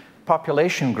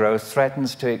 Population growth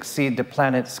threatens to exceed the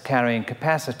planet's carrying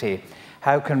capacity.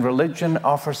 How can religion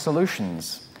offer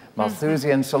solutions?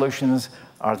 Malthusian solutions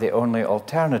are the only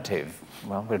alternative.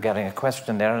 Well, we're getting a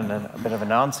question there and a bit of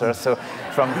an answer. So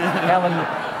from Helen,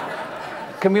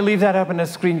 can we leave that up on the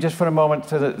screen just for a moment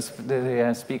so that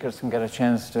the speakers can get a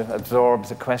chance to absorb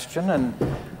the question? And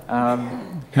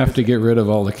have to get rid of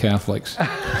all the Catholics.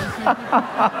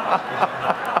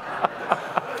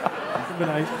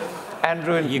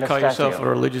 Andrew, you call yourself a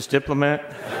religious diplomat?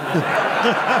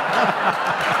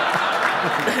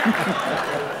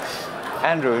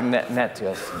 Andrew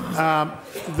Netios.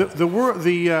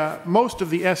 Most of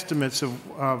the estimates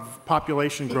of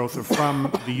population growth are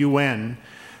from the UN,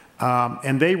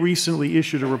 and they recently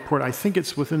issued a report, I think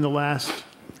it's within the last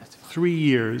 3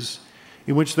 years,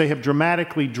 in which they have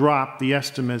dramatically dropped the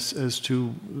estimates as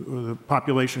to the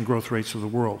population growth rates of the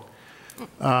world.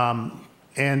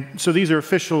 And so these are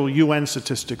official UN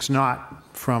statistics, not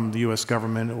from the US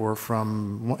government or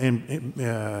from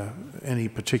any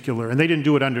particular, and they didn't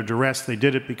do it under duress, they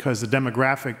did it because the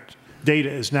demographic data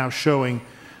is now showing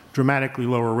dramatically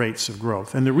lower rates of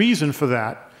growth. And the reason for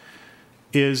that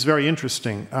is very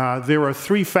interesting. There are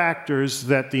 3 factors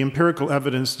that the empirical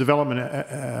evidence, development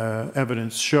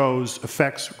evidence shows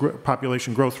affects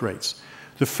population growth rates.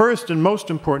 The first and most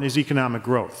important is economic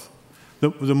growth.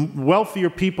 The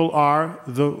wealthier people are,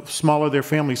 the smaller their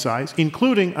family size,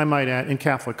 including, I might add, in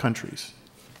Catholic countries,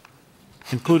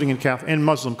 including in Catholic and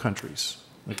Muslim countries.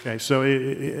 Okay, so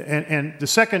and the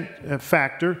second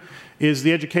factor is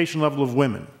the education level of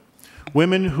women.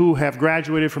 Women who have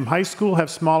graduated from high school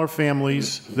have smaller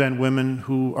families than women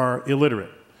who are illiterate.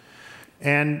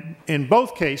 And in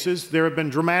both cases, there have been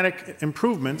dramatic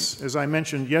improvements, as I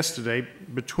mentioned yesterday,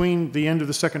 between the end of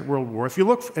the Second World War. If you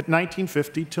look at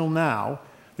 1950 till now,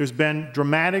 there's been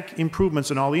dramatic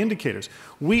improvements in all the indicators.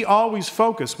 We always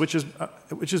focus, which is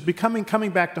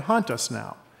coming back to haunt us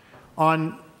now,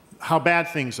 on how bad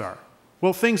things are.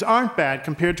 Well, things aren't bad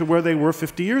compared to where they were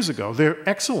 50 years ago. They're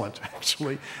excellent,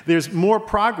 actually. There's more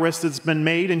progress that's been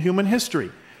made in human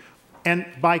history. And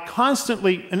by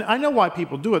constantly, and I know why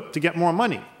people do it, to get more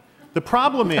money. The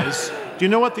problem is, do you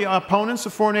know what the opponents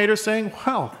of foreign aid are saying?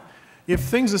 Well, if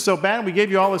things are so bad, we gave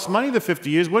you all this money the 50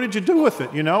 years, what did you do with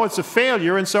it? You know, it's a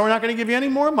failure, and so we're not going to give you any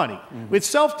more money. Mm-hmm. It's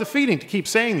self-defeating to keep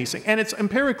saying these things, and it's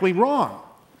empirically wrong.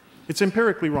 It's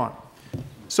empirically wrong.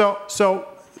 So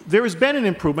there has been an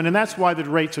improvement, and that's why the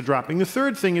rates are dropping. The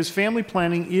third thing is family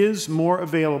planning is more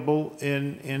available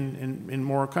in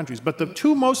more countries. But the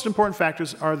 2 most important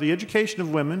factors are the education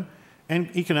of women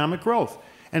and economic growth.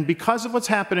 And because of what's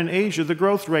happened in Asia, the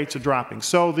growth rates are dropping.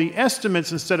 So the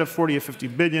estimates, instead of 40 or 50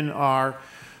 billion, are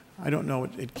I don't know,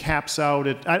 it caps out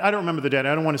at, I don't remember the data,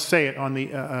 I don't want to say it on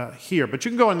the, here, but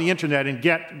you can go on the internet and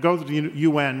go to the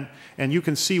UN and you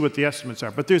can see what the estimates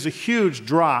are. But there's a huge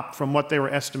drop from what they were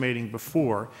estimating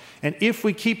before. And if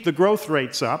we keep the growth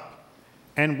rates up,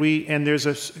 and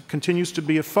continues to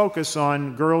be a focus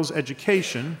on girls'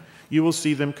 education, you will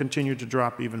see them continue to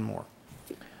drop even more.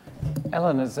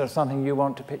 Ellen, is there something you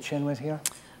want to pitch in with here?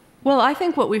 Well, I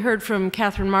think what we heard from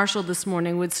Catherine Marshall this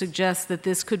morning would suggest that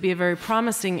this could be a very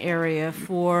promising area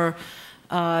for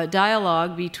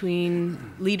dialogue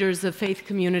between leaders of faith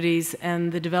communities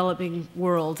and the developing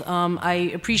world.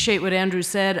 I appreciate what Andrew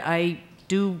said. I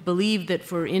do believe that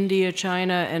for India,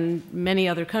 China, and many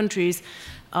other countries,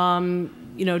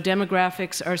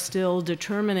 demographics are still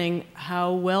determining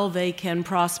how well they can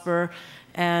prosper,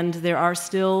 and there are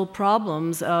still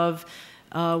problems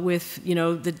with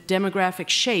the demographic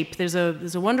shape. There's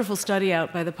a wonderful study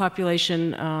out by the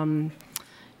Population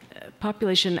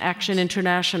Action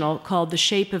International called "The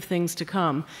Shape of Things to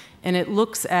Come," and it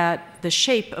looks at the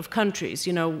shape of countries.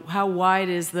 How wide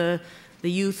is the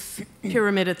youth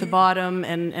pyramid at the bottom,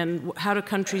 and how do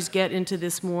countries get into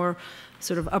this more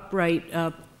sort of upright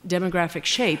demographic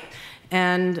shape.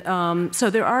 And so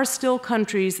there are still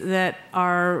countries that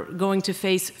are going to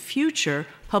face future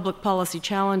public policy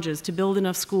challenges to build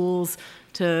enough schools,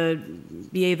 to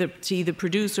either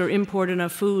produce or import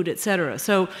enough food, et cetera.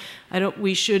 So I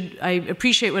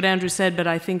appreciate what Andrew said, but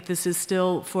I think this is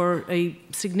still, for a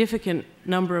significant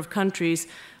number of countries,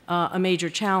 a major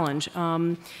challenge.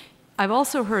 I've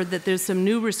also heard that there's some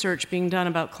new research being done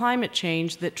about climate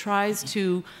change that tries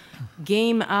to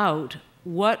game out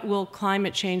what will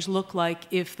climate change look like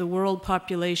if the world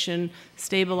population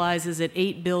stabilizes at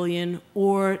 8 billion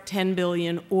or 10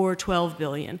 billion or 12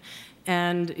 billion,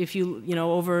 and if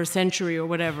over a century or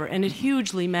whatever. And it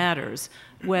hugely matters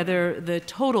whether the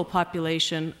total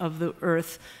population of the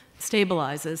Earth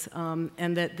stabilizes,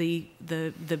 and that the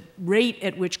rate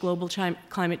at which global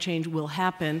climate change will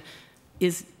happen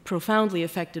is profoundly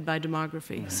affected by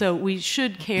demography. So we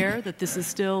should care that this is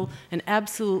still an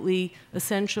absolutely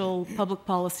essential public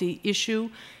policy issue,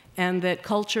 and that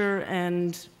culture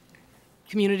and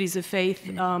communities of faith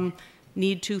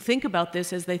need to think about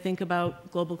this as they think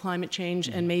about global climate change,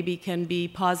 and maybe can be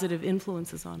positive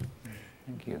influences on it.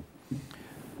 Thank you.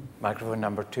 Microphone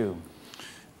number 2.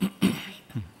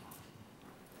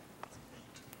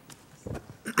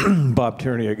 Bob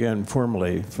Tierney again,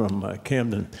 formerly from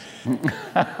Camden.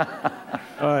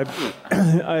 I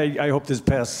hope this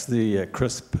passes the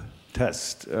CRISP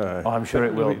test. I'm sure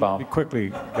it will, Bob. Quickly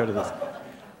go to this.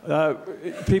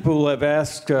 People have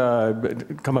asked,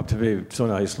 come up to me so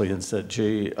nicely and said,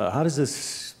 gee, how does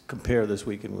this compare this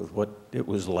weekend with what it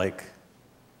was like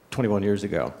 21 years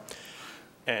ago?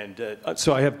 And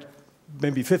so I have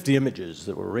maybe 50 images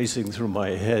that were racing through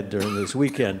my head during this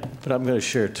weekend, but I'm going to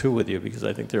share 2 with you because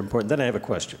I think they're important. Then I have a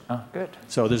question. Oh, good.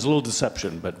 So there's a little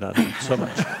deception, but not so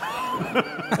much.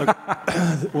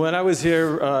 When I was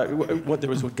here, there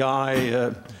was a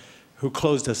guy who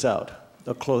closed us out,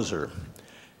 a closer.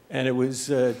 And it was,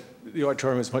 the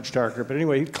auditorium was much darker. But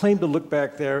anyway, he claimed to look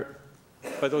back there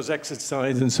by those exit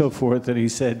signs and so forth, and he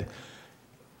said,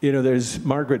 there's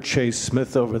Margaret Chase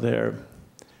Smith over there.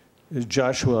 There's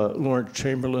Joshua Lawrence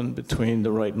Chamberlain between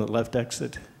the right and the left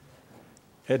exit.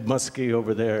 Ed Muskie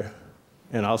over there,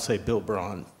 and I'll say Bill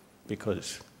Braun,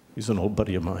 because he's an old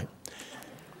buddy of mine.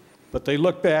 But they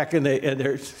look back, and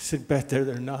they're sitting back there,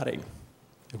 they're nodding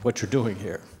at what you're doing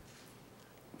here.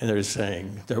 And they're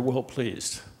saying, they're well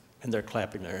pleased, and they're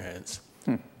clapping their hands.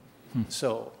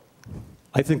 So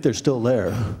I think they're still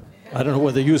there. I don't know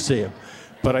whether you see them,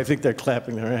 but I think they're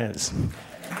clapping their hands.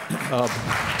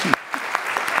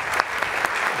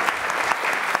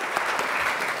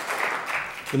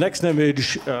 The next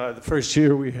image, the first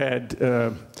year we had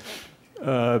Brent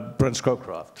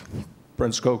Scowcroft.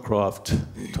 Brent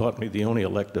Scowcroft taught me the only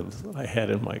elective I had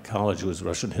in my college was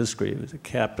Russian history. He was a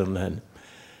captain then.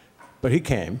 But he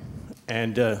came,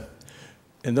 and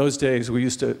in those days we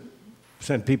used to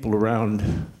send people around.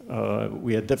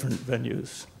 We had different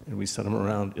venues, and we sent them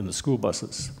around in the school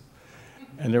buses.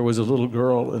 And there was a little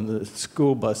girl in the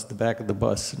school bus, the back of the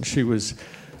bus, and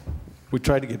we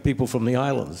tried to get people from the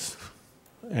islands.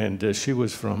 And she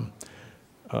was from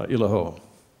Illaho,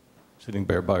 sitting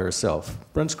there by herself.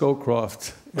 Brent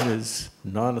Scowcroft, in his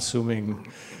non-assuming,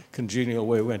 congenial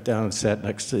way, went down and sat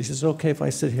next to her. He says, okay if I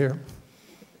sit here?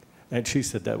 And she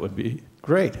said that would be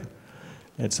great.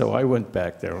 And so I went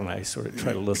back there and I sort of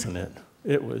tried to listen in.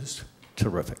 It was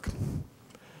terrific.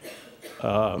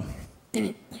 There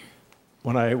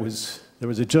was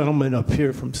a gentleman up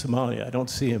here from Somalia. I don't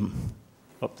see him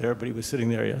up there, but he was sitting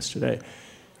there yesterday.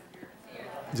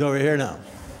 He's over here now.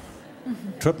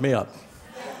 Trip me up.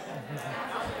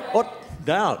 What?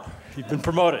 Down. He's been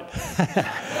promoted.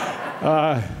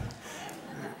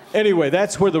 Anyway,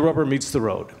 that's where the rubber meets the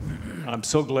road. I'm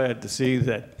so glad to see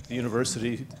that the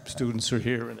university students are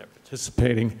here and they're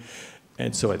participating,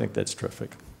 and so I think that's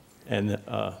terrific. And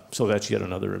so that's yet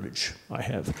another image I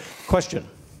have. Question.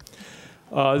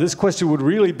 This question would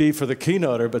really be for the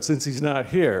keynoter, but since he's not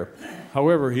here,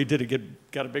 however, he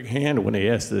got a big hand when he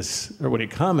asked this, or when he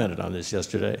commented on this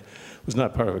yesterday. It was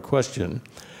not part of a question.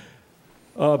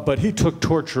 But he took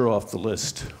torture off the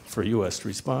list for US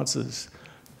responses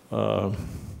to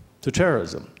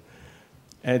terrorism.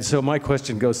 And so my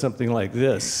question goes something like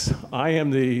this. I am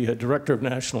the Director of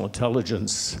National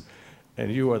Intelligence,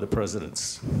 and you are the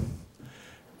President's.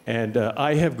 And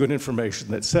I have good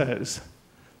information that says,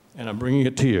 and I'm bringing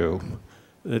it to you,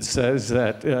 that says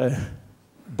that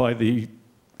by the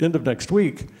end of next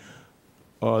week,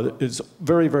 it's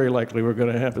very, very likely we're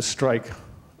going to have a strike,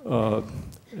 a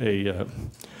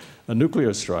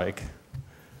nuclear strike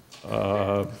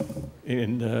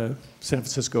in San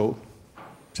Francisco.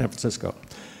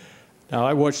 Now,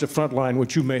 I watched the Frontline,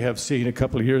 which you may have seen a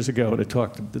couple of years ago, and it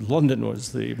talked, London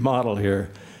was the model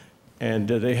here, and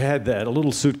they had that, a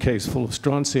little suitcase full of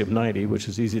strontium-90, which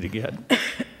is easy to get,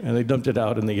 and they dumped it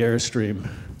out in the airstream.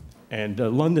 And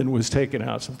London was taken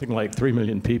out, something like 3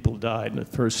 million people died in the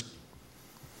first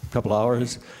couple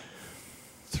hours.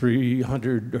 3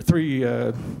 other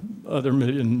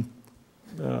million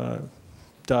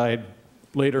died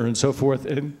later and so forth.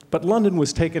 But London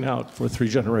was taken out for 3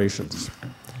 generations.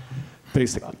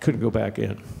 Basically, couldn't go back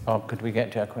in. Oh, could we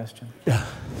get to a question? Yeah.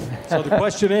 So the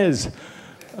question is,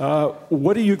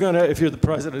 what are you going to, if you're the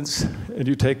presidents and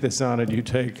you take this on and you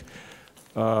take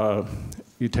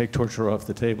torture off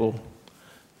the table,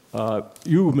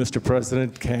 you, Mr.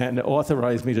 President, can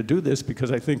authorize me to do this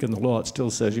because I think in the law it still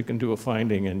says you can do a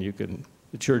finding and you can,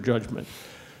 it's your judgment.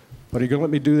 But are you going to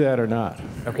let me do that or not?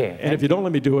 Okay. And if you don't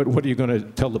let me do it, what are you going to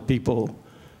tell the people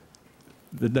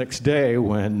the next day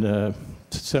when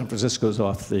San Francisco's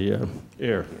off the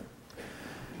air?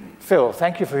 Phil,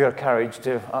 thank you for your courage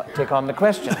to take on the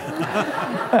question.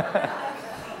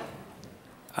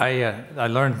 I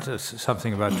learned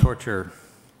something about torture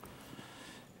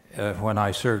when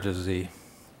I served as the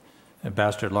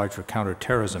ambassador at large for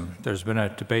counterterrorism. There's been a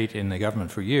debate in the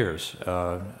government for years,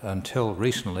 until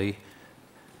recently.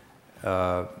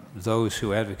 Those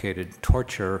who advocated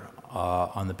torture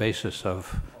on the basis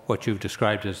of what you've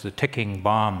described as the ticking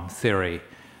bomb theory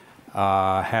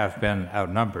have been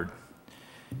outnumbered.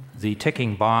 The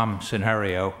ticking bomb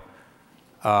scenario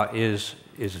is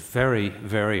very,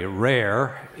 very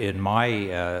rare in my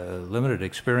limited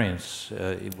experience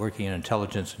working in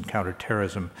intelligence and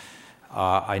counterterrorism.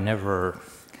 I never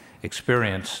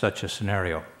experienced such a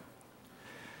scenario.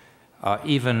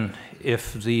 Even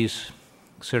if these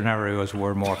scenarios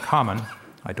were more common,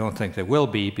 I don't think they will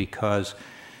be because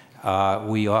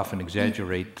we often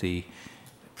exaggerate the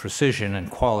precision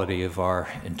and quality of our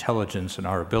intelligence and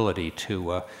our ability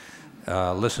to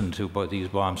listen to these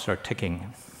bombs start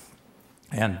ticking.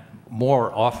 And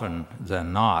more often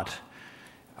than not,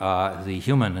 the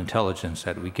human intelligence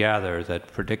that we gather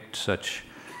that predict such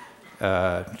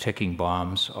ticking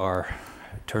bombs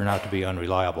turn out to be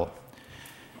unreliable.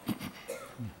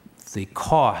 The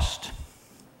cost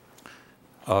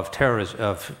of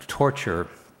torture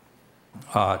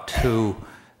to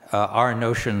our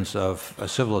notions of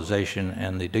civilization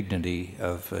and the dignity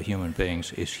of human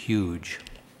beings is huge.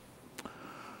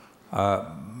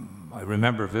 I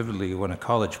remember vividly when a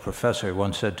college professor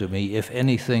once said to me, "If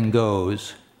anything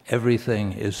goes,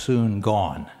 everything is soon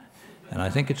gone." And I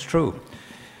think it's true.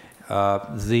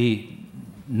 The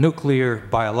nuclear,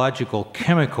 biological,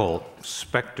 chemical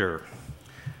specter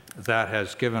that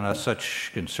has given us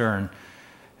such concern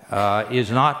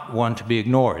is not one to be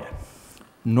ignored,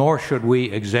 nor should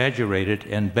we exaggerate it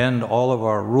and bend all of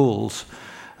our rules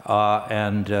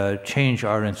and change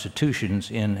our institutions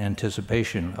in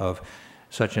anticipation of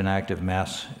such an act of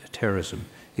mass terrorism.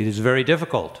 It is very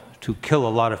difficult to kill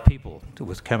a lot of people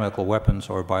with chemical weapons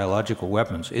or biological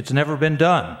weapons. It's never been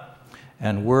done.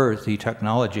 And were the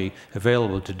technology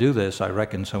available to do this, I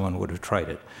reckon someone would have tried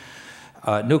it.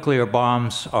 Nuclear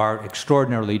bombs are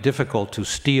extraordinarily difficult to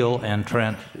steal and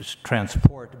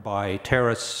transport by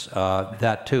terrorists.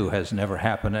 That too has never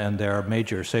happened, and there are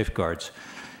major safeguards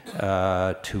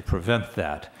to prevent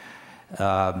that.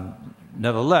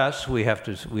 Nevertheless, we have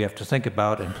to think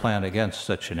about and plan against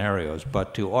such scenarios,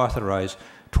 but to authorize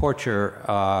torture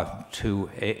to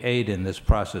aid in this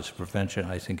process of prevention,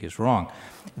 I think, is wrong.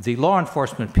 The law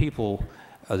enforcement people,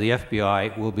 the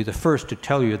FBI, will be the first to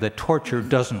tell you that torture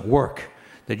doesn't work,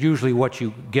 that usually what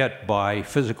you get by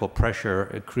physical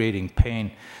pressure creating pain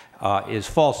is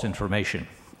false information.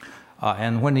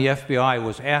 And when the FBI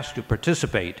was asked to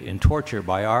participate in torture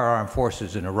by our armed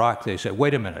forces in Iraq, they said,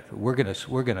 wait a minute, we're going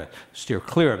to steer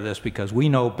clear of this because we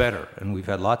know better, and we've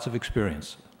had lots of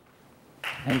experience.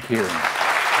 Thank you.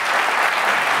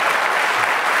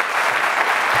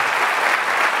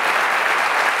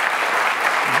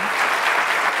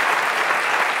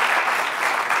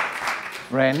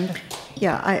 Rand?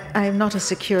 Yeah, I'm not a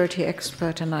security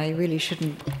expert, and I really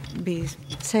shouldn't be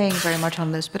saying very much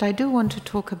on this, but I do want to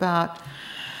talk about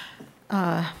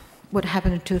what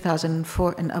happened in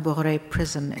 2004 in Abu Ghraib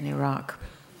prison in Iraq.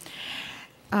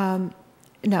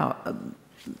 Now,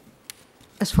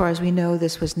 as far as we know,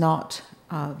 this was not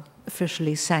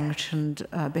officially sanctioned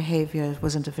behavior, it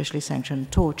wasn't officially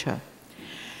sanctioned torture.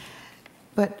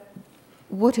 But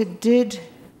what it did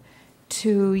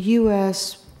to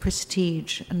U.S.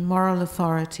 prestige and moral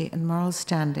authority and moral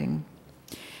standing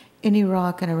in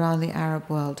Iraq and around the Arab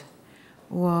world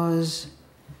was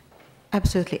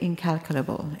absolutely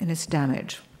incalculable in its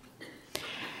damage.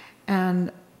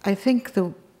 And I think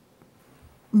the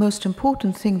most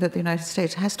important thing that the United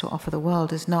States has to offer the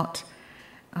world is not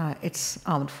its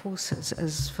armed forces,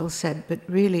 as Phil said, but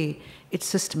really its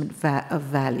system of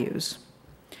values.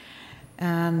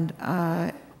 And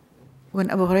when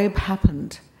Abu Ghraib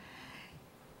happened,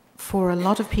 for a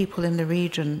lot of people in the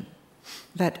region,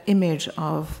 that image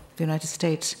of the United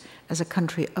States as a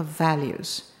country of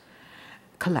values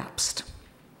collapsed.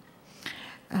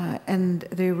 And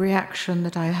the reaction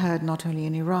that I heard not only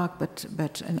in Iraq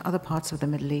but in other parts of the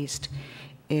Middle East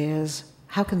is,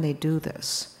 how can they do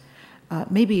this?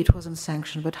 Maybe it wasn't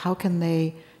sanctioned, but how can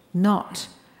they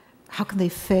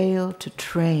fail to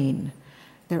train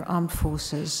their armed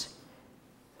forces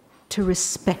to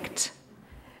respect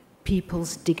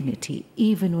people's dignity,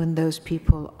 even when those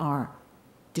people are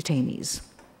detainees?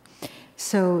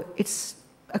 So it's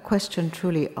a question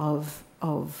truly of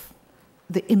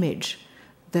the image,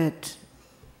 that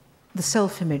the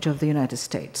self-image of the United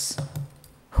States.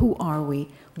 Who are we?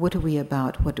 What are we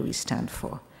about? What do we stand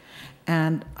for?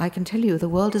 And I can tell you, the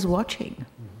world is watching.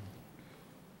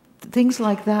 Things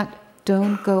like that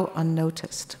don't go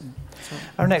unnoticed. So,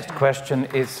 our next question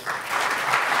is...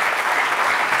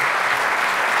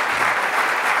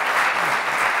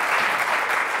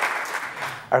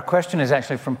 Our question is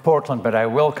actually from Portland, but I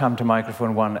will come to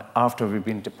microphone one after we've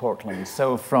been to Portland.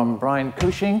 So from Brian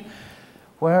Cushing,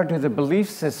 where do the belief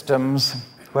systems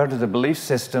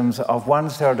of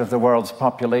 1/3 of the world's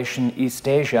population, East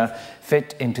Asia,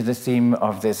 fit into the theme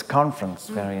of this conference?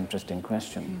 Very interesting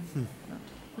question.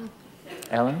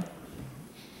 Ellen?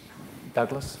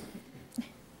 Douglas?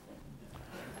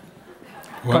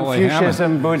 Well,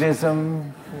 Confucianism,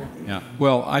 Buddhism? Yeah.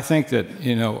 Well, I think that,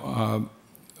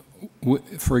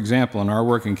 for example, in our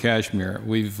work in Kashmir,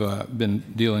 we've been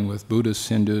dealing with Buddhists,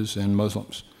 Hindus, and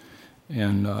Muslims.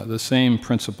 And the same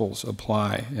principles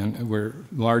apply. And we're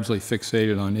largely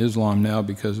fixated on Islam now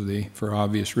because of for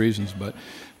obvious reasons,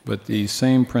 but the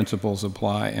same principles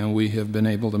apply, and we have been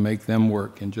able to make them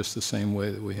work in just the same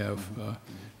way that we have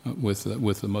with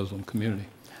the Muslim community.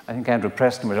 I think Andrew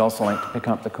Preston would also like to pick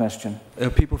up the question.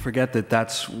 People forget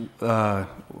that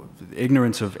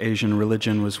ignorance of Asian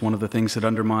religion was one of the things that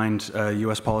undermined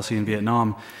U.S. policy in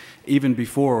Vietnam. Even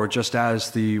before, or just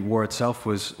as the war itself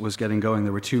was getting going,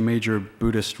 there were two major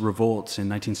Buddhist revolts in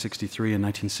 1963 and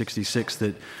 1966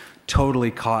 that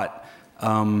totally caught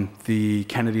the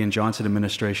Kennedy and Johnson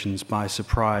administrations by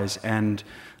surprise. And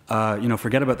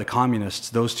forget about the communists.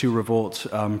 Those two revolts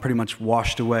pretty much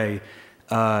washed away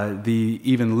the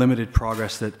even limited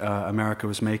progress that America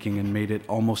was making and made it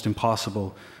almost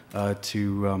impossible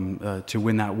to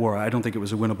win that war. I don't think it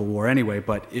was a winnable war anyway,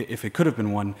 but if it could have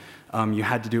been won, you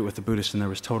had to do it with the Buddhists, and there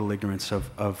was total ignorance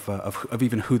of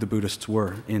even who the Buddhists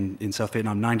were in South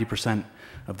Vietnam, 90%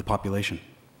 of the population.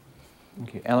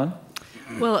 Thank you. Ellen?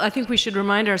 Well, I think we should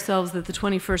remind ourselves that the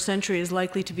 21st century is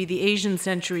likely to be the Asian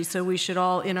century, so we should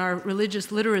all, in our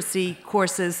religious literacy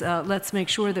courses, let's make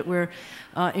sure that we're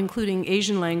including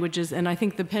Asian languages. And I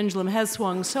think the pendulum has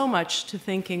swung so much to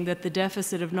thinking that the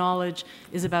deficit of knowledge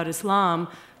is about Islam.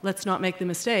 Let's not make the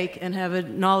mistake and have a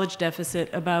knowledge deficit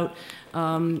about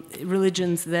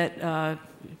religions that,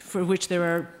 for which there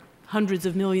are hundreds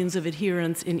of millions of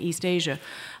adherents in East Asia.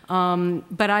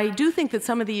 But I do think that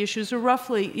some of the issues are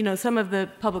roughly, some of the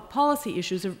public policy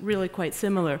issues are really quite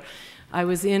similar. I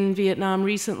was in Vietnam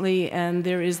recently, and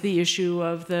there is the issue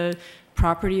of the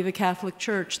property of the Catholic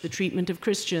Church, the treatment of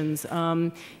Christians.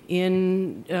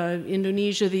 In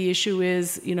Indonesia, the issue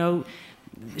is,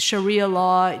 Sharia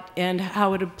law and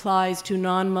how it applies to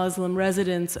non-Muslim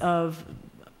residents of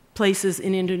places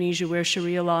in Indonesia where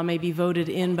Sharia law may be voted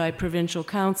in by provincial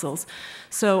councils.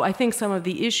 So I think some of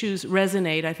the issues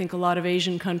resonate. I think a lot of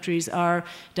Asian countries are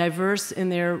diverse in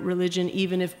their religion,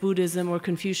 even if Buddhism or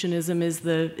Confucianism is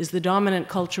the dominant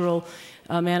cultural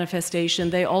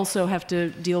manifestation. They also have to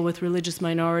deal with religious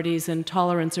minorities and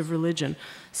tolerance of religion.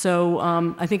 So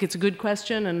I think it's a good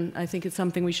question, and I think it's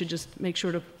something we should just make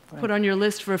sure to put on your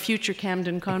list for a future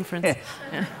Camden Conference.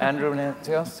 Yeah. Andrew,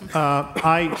 anything else?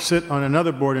 I sit on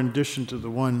another board in addition to the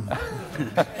one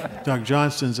Doug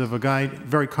Johnston's, of a guy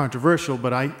very controversial,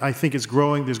 but I think it's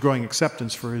growing. There's growing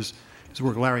acceptance for his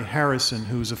work. Larry Harrison,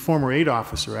 who's a former aid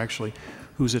officer, actually,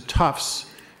 who's at Tufts,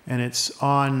 and it's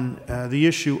on the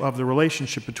issue of the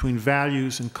relationship between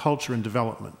values and culture and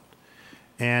development.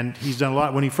 And he's done a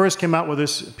lot. When he first came out with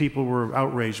this, people were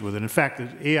outraged with it. In fact,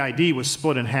 the AID was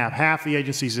split in half. Half the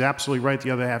agency is absolutely right. The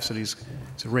other half said he's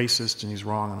a racist and he's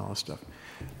wrong and all this stuff.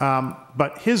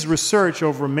 But his research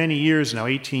over many years now,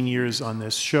 18 years on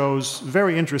this, shows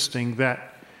very interesting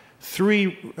that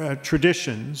three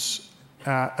traditions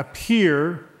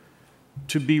appear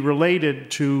to be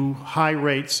related to high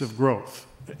rates of growth.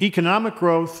 Economic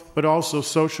growth, but also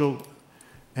social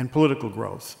and political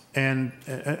growth, and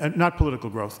not political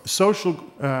growth, social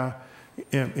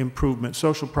improvement,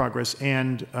 social progress,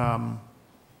 and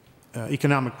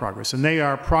economic progress. And they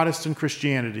are Protestant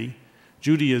Christianity,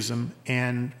 Judaism,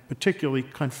 and particularly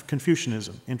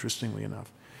Confucianism, interestingly enough.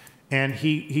 And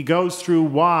he goes through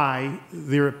why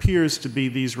there appears to be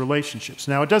these relationships.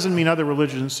 Now, it doesn't mean other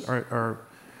religions are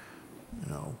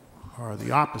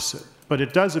the opposite, but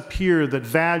it does appear that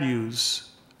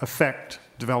values affect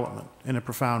development in a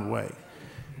profound way.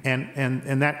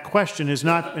 And that question is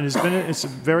not, and it's a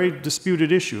very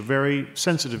disputed issue, a very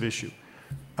sensitive issue.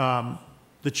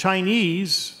 The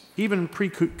Chinese, even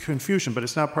pre-Confucian, but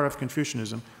it's not part of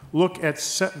Confucianism,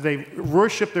 they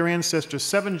worship their ancestors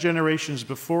 7 generations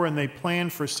before, and they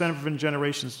plan for 7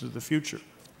 generations to the future.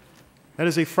 That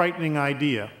is a frightening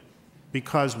idea,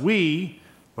 because we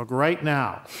look right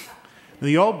now.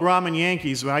 The old Brahmin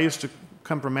Yankees, I used to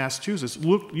come from Massachusetts,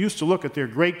 used to look at their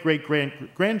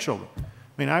great-great-grandchildren. I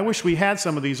mean, I wish we had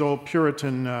some of these old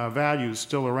Puritan values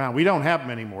still around. We don't have them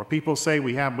anymore. People say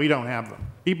we have them. We don't have them.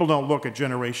 People don't look at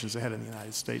generations ahead in the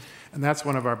United States. And that's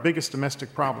one of our biggest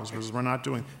domestic problems, because we're not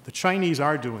doing. The Chinese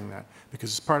are doing that,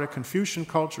 because it's part of Confucian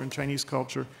culture and Chinese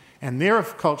culture. And their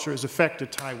culture has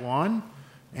affected Taiwan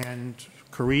and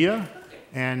Korea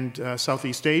and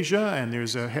Southeast Asia, and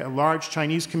there's a large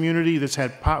Chinese community that's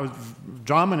had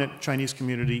dominant Chinese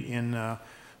community in,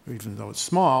 even though it's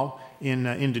small, in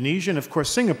Indonesia, and of course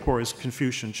Singapore is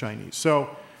Confucian Chinese. So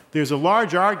there's a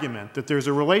large argument that there's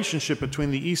a relationship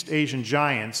between the East Asian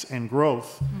giants and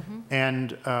growth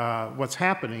and what's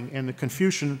happening in the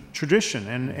Confucian tradition.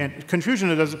 And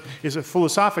Confucianism is a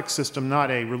philosophic system,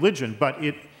 not a religion, but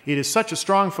it is such a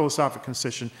strong philosophic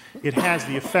concession, it has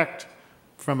the effect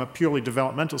from a purely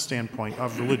developmental standpoint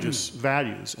of religious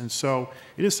values. And so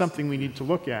it is something we need to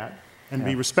look at and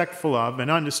be respectful of and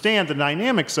understand the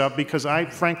dynamics of, because I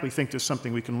frankly think there's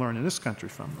something we can learn in this country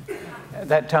from them.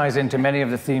 That ties into many of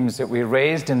the themes that we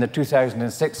raised in the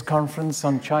 2006 conference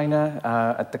on China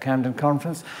at the Camden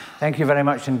Conference. Thank you very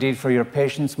much indeed for your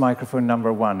patience. Microphone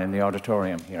number 1 in the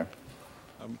auditorium here.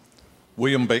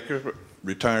 William Baker,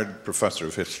 retired professor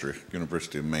of history,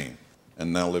 University of Maine,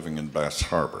 and now living in Bass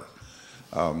Harbor.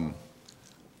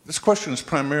 This question is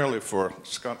primarily for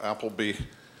Scott Appleby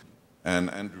and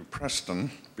Andrew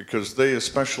Preston, because they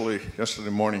especially yesterday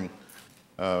morning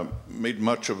made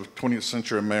much of 20th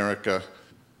century America,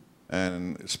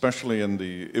 and especially in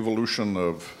the evolution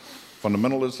of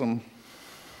fundamentalism,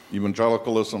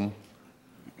 evangelicalism,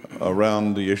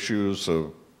 around the issues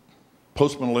of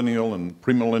postmillennial and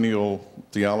premillennial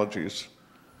theologies,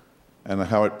 and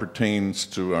how it pertains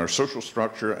to our social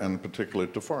structure and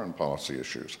particularly to foreign policy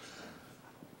issues.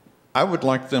 I would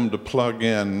like them to plug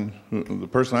in the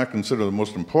person I consider the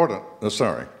most important,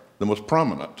 the most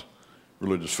prominent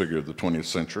religious figure of the 20th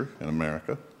century in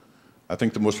America. I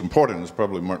think the most important is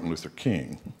probably Martin Luther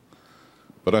King.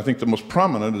 But I think the most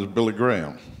prominent is Billy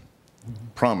Graham.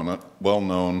 Prominent,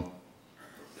 well-known,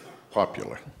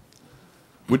 popular.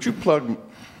 Would you plug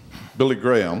Billy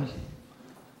Graham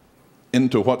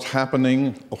into what's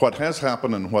happening, what has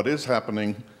happened and what is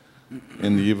happening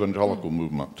in the evangelical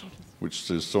movement, which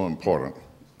is so important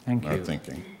in our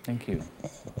thinking? Thank you.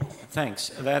 Thanks.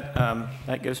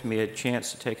 That gives me a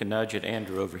chance to take a nudge at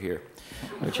Andrew over here,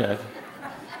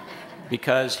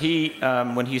 because he,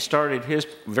 when he started his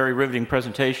very riveting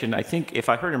presentation, I think if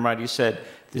I heard him right, he said,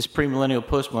 this premillennial,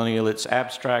 postmillennial, it's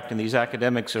abstract, and these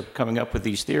academics are coming up with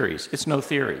these theories. It's no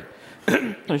theory.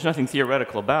 There's nothing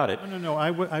theoretical about it. No,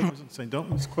 I wasn't saying,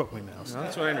 don't misquote me now.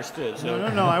 That's what I understood. So.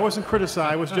 No, I wasn't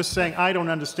criticizing. I was just saying I don't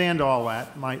understand all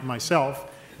that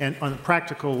myself. And on a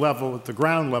practical level, at the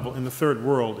ground level, in the third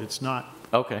world, it's not.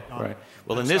 Okay, right.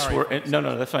 Well, in this world,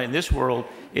 no, that's fine. In this world,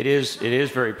 it is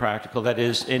very practical. That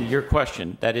is, in your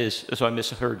question, that is, so I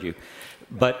misheard you.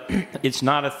 But it's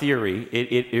not a theory.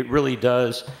 It really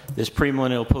does, this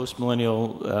premillennial,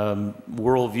 postmillennial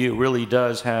worldview really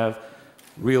does have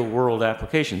real world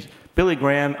applications. Billy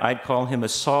Graham, I'd call him a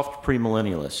soft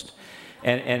premillennialist.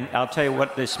 And I'll tell you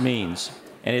what this means.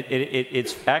 And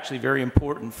it's actually very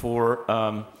important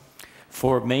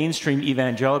for mainstream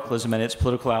evangelicalism and its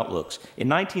political outlooks. In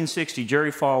 1960,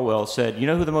 Jerry Falwell said, you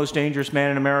know who the most dangerous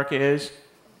man in America is?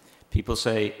 People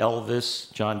say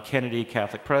Elvis, John Kennedy,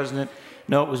 Catholic president.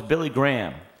 No, it was Billy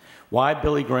Graham. Why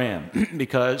Billy Graham?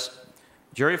 Because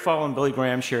Jerry Falwell and Billy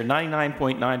Graham share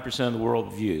 99.9% of the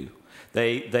worldview.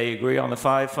 They agree on the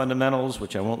 5 fundamentals,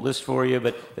 which I won't list for you,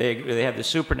 but they have the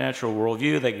supernatural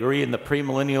worldview. They agree in the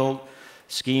premillennial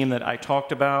scheme that I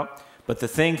talked about. But the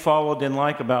thing Falwell didn't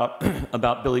like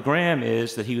about Billy Graham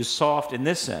is that he was soft in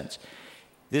this sense.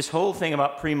 This whole thing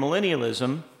about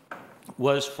premillennialism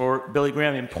was for Billy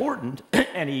Graham important,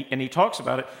 and he talks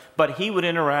about it, but he would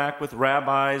interact with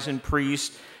rabbis and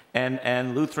priests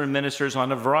and Lutheran ministers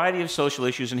on a variety of social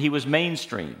issues, and he was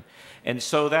mainstream. And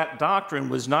so that doctrine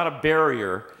was not a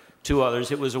barrier to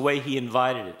others. It was a way he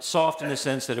invited it. Soft in the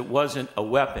sense that it wasn't a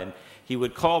weapon. He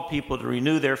would call people to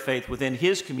renew their faith within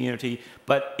his community,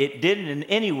 but it didn't in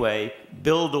any way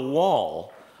build a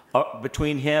wall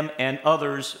between him and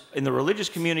others in the religious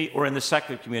community or in the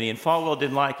secular community, and Falwell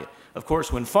didn't like it. Of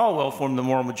course, when Falwell formed the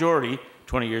moral majority,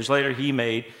 20 years later, he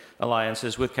made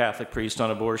alliances with Catholic priests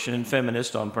on abortion and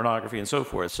feminists on pornography and so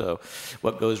forth. So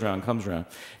what goes around comes around.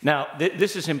 Now,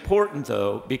 this is important,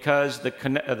 though, because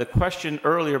the question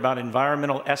earlier about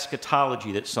environmental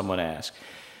eschatology that someone asked,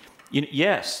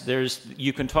 yes,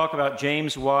 you can talk about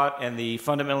James Watt and the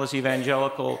fundamentalist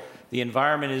evangelical. The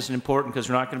environment isn't important because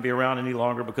we're not going to be around any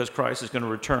longer because Christ is going to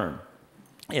return.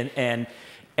 And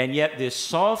yet this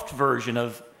soft version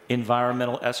of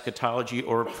environmental eschatology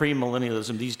or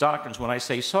premillennialism, these doctrines, when I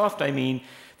say soft, I mean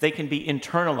they can be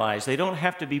internalized. They don't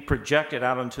have to be projected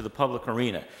out into the public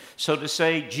arena. So to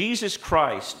say Jesus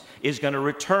Christ is going to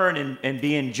return and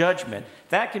be in judgment,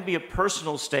 that can be a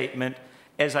personal statement,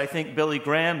 as I think Billy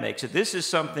Graham makes it. This is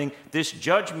something, this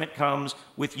judgment comes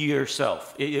with you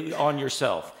yourself, on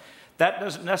yourself. That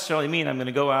doesn't necessarily mean I'm going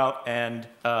to go out and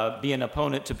be an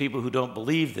opponent to people who don't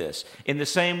believe this. In the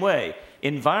same way,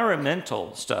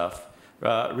 environmental stuff,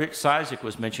 Rich Cizik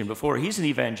was mentioned before, he's an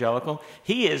evangelical.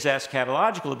 He is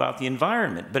eschatological about the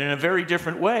environment, but in a very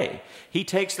different way. He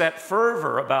takes that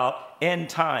fervor about end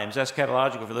times,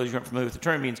 eschatological, for those who aren't familiar with the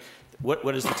term, means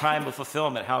what is the time of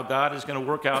fulfillment, how God is going to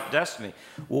work out destiny.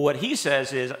 Well, what he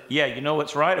says is, yeah, you know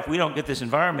what's right? If we don't get this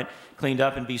environment cleaned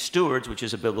up and be stewards, which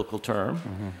is a biblical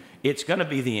term, it's going to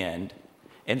be the end.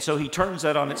 And so he turns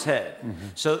that on its head.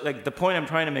 So like, the point I'm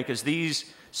trying to make is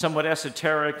these somewhat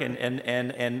esoteric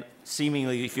and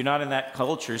seemingly, if you're not in that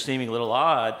culture, seeming a little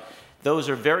odd, those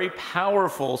are very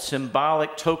powerful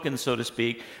symbolic tokens, so to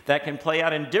speak, that can play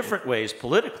out in different ways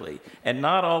politically and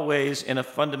not always in a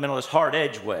fundamentalist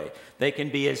hard-edge way. They can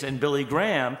be, as in Billy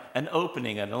Graham, an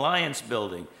opening, an alliance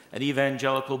building, an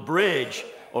evangelical bridge,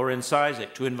 or in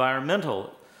Cizik, to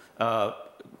environmental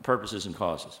purposes and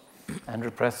causes. Andrew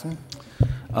Preston?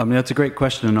 That's a great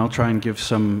question, and I'll try and give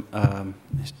some,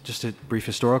 just a brief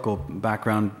historical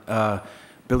background.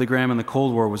 Billy Graham in the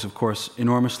Cold War was, of course,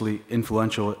 enormously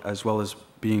influential as well as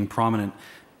being prominent.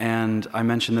 And I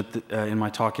mentioned that in my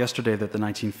talk yesterday that the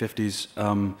 1950s,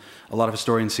 a lot of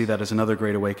historians see that as another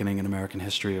great awakening in American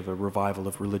history of a revival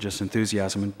of religious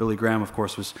enthusiasm. And Billy Graham, of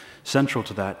course, was central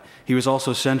to that. He was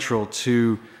also central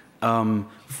to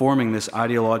forming this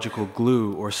ideological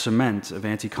glue or cement of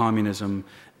anti-communism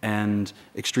and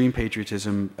extreme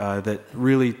patriotism that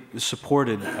really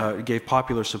supported, gave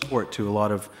popular support to a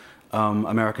lot of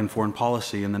American foreign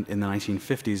policy in the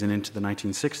 1950s and into the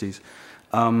 1960s,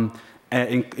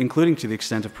 including to the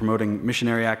extent of promoting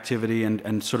missionary activity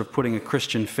and sort of putting a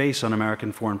Christian face on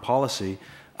American foreign policy.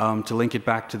 To link it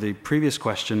back to the previous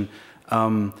question,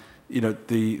 you know,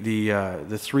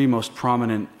 the three most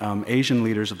prominent Asian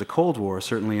leaders of the Cold War,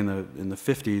 certainly in the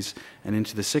 50s and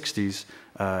into the 60s,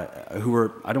 who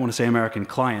were, I don't want to say American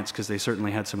clients because they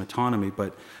certainly had some autonomy,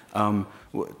 but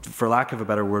for lack of a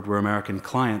better word, were American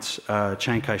clients.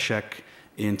 Chiang Kai-shek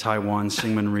in Taiwan,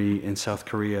 Syngman Rhee in South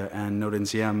Korea, and Ngo Dinh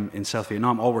Diem in South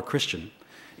Vietnam, all were Christian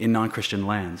in non-Christian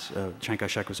lands. Chiang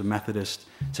Kai-shek was a Methodist.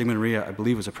 Syngman Rhee, I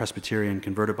believe, was a Presbyterian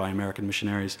converted by American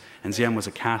missionaries, and Diem was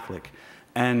a Catholic.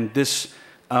 And this,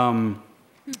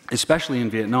 especially in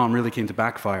Vietnam, really came to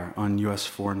backfire on U.S.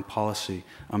 foreign policy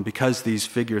because these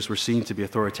figures were seen to be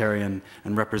authoritarian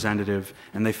and representative,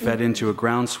 and they fed into a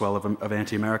groundswell of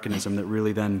anti-Americanism that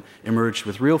really then emerged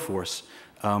with real force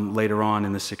later on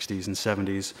in the 60s and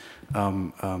 70s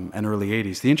and early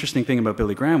 80s. The interesting thing about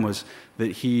Billy Graham was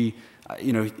that he's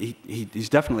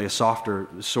definitely a softer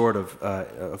sort of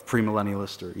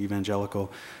premillennialist or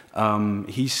evangelical.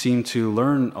 He seemed to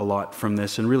learn a lot from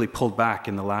this and really pulled back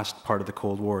in the last part of the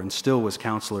Cold War, and still was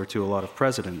counselor to a lot of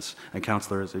presidents and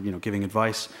counselors, giving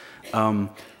advice.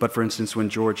 But for instance, when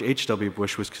George H.W.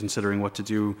 Bush was considering what to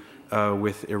do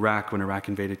with Iraq when Iraq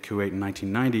invaded Kuwait in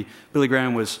 1990, Billy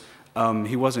Graham was,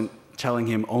 he wasn't telling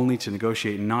him only to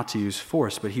negotiate and not to use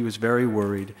force, but he was very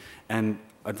worried and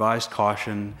advised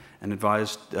caution and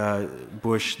advised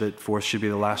Bush that force should be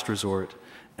the last resort.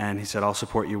 And he said, I'll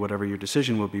support you whatever your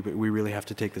decision will be, but we really have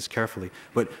to take this carefully.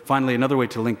 But finally, another way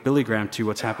to link Billy Graham to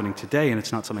what's happening today, and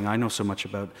it's not something I know so much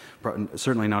about,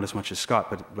 certainly not as much as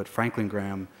Scott, but Franklin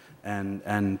Graham and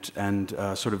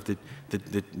sort of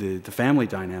the family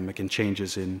dynamic and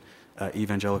changes in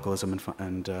evangelicalism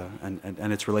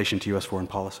and its relation to U.S. foreign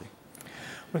policy.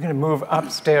 We're going to move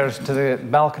upstairs to the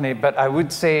balcony, but I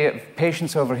would say,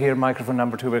 patients over here, microphone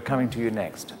number 2, we're coming to you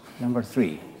next. Number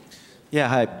 3. Yeah,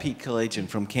 hi, Pete Kalajian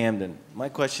from Camden. My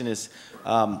question is,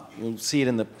 you'll see it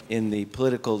in the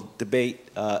political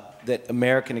debate that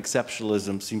American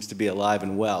exceptionalism seems to be alive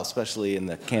and well, especially in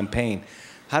the campaign.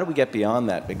 How do we get beyond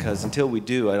that? Because until we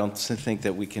do, I don't think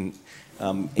that we can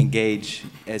engage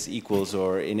as equals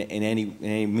or in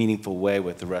any meaningful way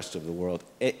with the rest of the world,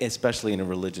 especially in a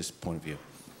religious point of view.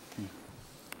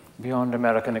 Beyond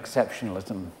American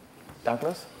exceptionalism.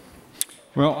 Douglas?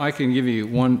 Well, I can give you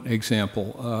one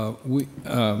example.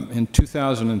 In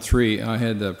 2003, I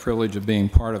had the privilege of being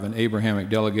part of an Abrahamic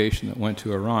delegation that went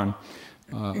to Iran.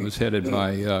 It was headed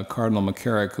by Cardinal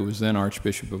McCarrick, who was then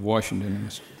Archbishop of Washington.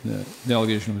 The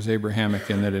delegation was Abrahamic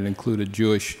in that it included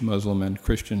Jewish, Muslim, and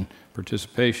Christian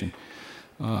participation.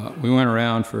 We went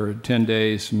around for 10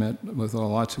 days, met with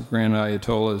lots of grand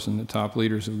ayatollahs and the top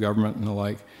leaders of government and the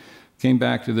like. Came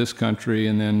back to this country,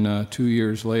 and then 2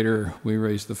 years later, we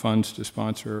raised the funds to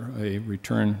sponsor a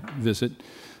return visit,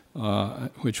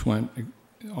 which went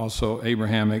also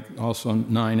Abrahamic, also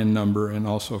 9 in number, and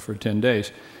also for 10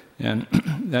 days. And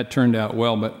that turned out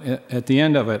well, but at the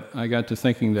end of it, I got to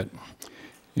thinking that,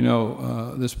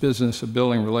 this business of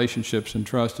building relationships and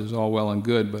trust is all well and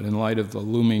good, but in light of the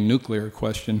looming nuclear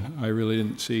question, I really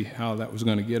didn't see how that was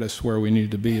going to get us where we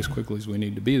needed to be as quickly as we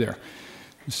need to be there.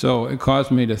 So it caused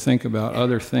me to think about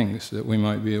other things that we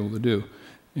might be able to do.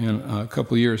 And a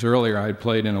couple of years earlier, I had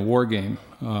played in a war game,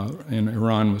 and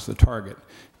Iran was the target.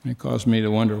 And it caused me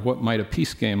to wonder, what might a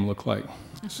peace game look like?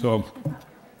 So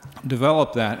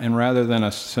developed that, and rather than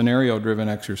a scenario-driven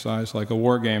exercise like a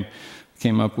war game,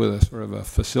 came up with a sort of a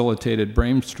facilitated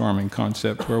brainstorming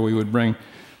concept where we would bring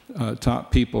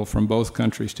top people from both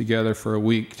countries together for a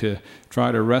week to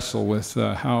try to wrestle with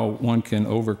how one can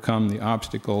overcome the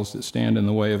obstacles that stand in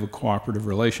the way of a cooperative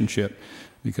relationship,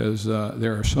 because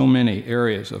there are so many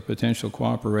areas of potential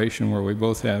cooperation where we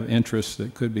both have interests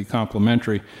that could be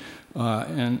complementary.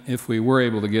 And if we were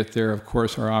able to get there, of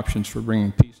course, our options for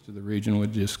bringing peace to the region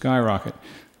would just skyrocket.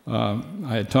 I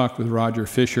had talked with Roger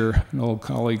Fisher, an old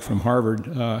colleague from Harvard,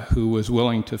 who was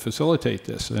willing to facilitate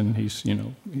this, and he's,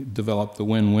 developed the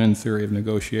win-win theory of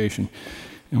negotiation.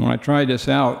 And when I tried this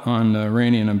out on the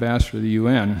Iranian ambassador to the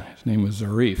UN, his name was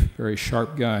Zarif, very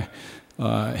sharp guy,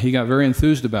 he got very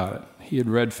enthused about it. He had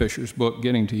read Fisher's book,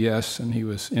 Getting to Yes, and he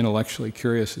was intellectually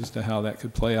curious as to how that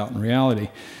could play out in reality.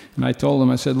 And I told him,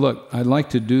 I said, look, I'd like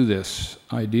to do this,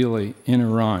 ideally, in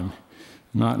Iran,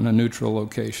 not in a neutral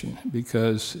location,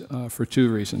 because for 2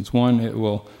 reasons. One, it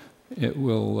will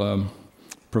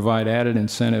provide added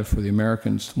incentive for the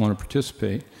Americans to want to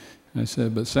participate. And I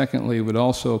said, but secondly, it would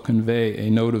also convey a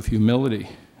note of humility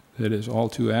that is all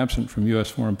too absent from U.S.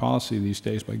 foreign policy these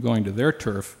days by going to their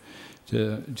turf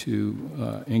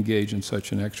to engage in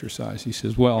such an exercise. He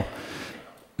says, well,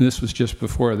 this was just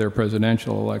before their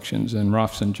presidential elections, and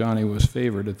Rafsanjani was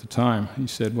favored at the time. He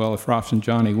said, well, if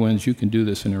Rafsanjani wins, you can do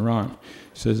this in Iran.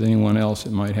 He says, anyone else,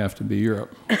 it might have to be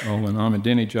Europe. Well, when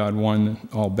Ahmadinejad won,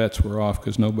 all bets were off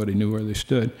because nobody knew where they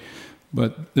stood.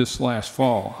 But this last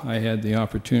fall, I had the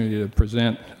opportunity to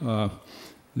present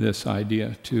this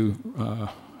idea to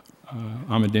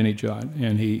Ahmadinejad,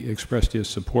 and he expressed his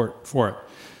support for it.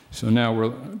 So now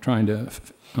we're trying to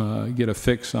get a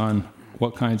fix on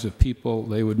what kinds of people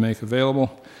they would make available,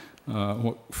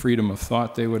 what freedom of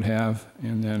thought they would have,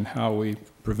 and then how we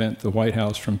prevent the White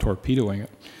House from torpedoing it.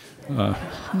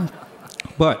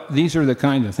 But these are the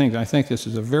kinds of things. I think this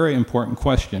is a very important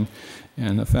question,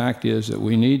 and the fact is that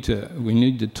we need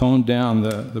to tone down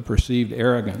the perceived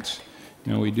arrogance.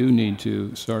 You know, we do need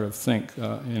to sort of think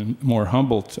in more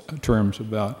humble terms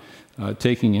about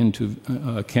taking into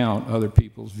account other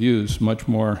people's views much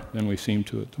more than we seem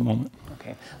to at the moment.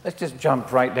 Okay, let's just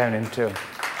jump right down into.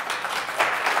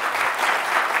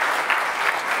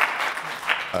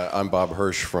 I'm Bob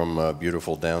Hirsch from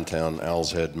beautiful downtown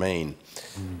Owl's Head, Maine.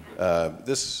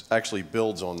 This actually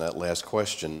builds on that last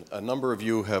question. A number of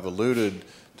you have alluded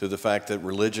to the fact that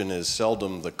religion is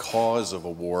seldom the cause of a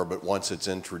war, but once it's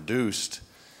introduced,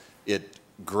 it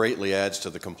greatly adds to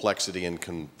the complexity and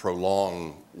can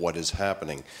prolong what is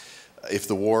happening. If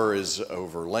the war is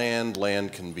over land,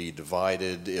 land can be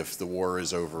divided. If the war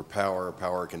is over power,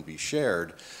 power can be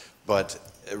shared. But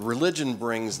religion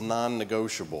brings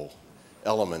non-negotiable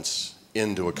elements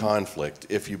into a conflict.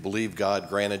 If you believe God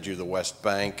granted you the West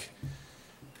Bank,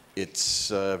 it's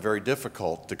very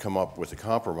difficult to come up with a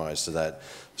compromise to that.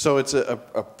 So it's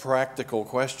a practical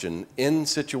question. In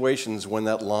situations when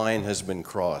that line has been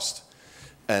crossed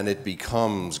and it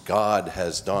becomes God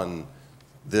has done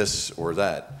this or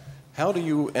that, how do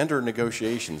you enter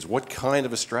negotiations? What kind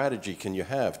of a strategy can you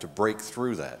have to break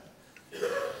through that?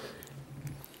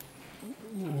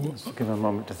 Let's give a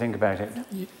moment to think about it.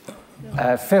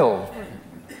 Phil.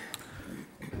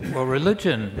 Well,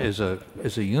 religion is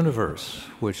a universe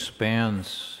which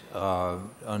spans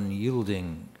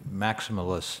unyielding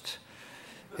maximalist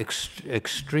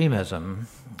extremism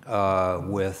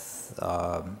with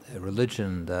a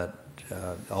religion that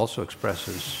also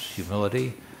expresses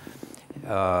humility,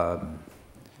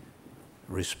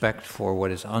 respect for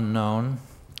what is unknown,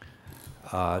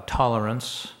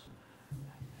 tolerance.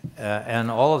 And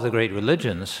all of the great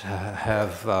religions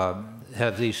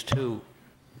have these two,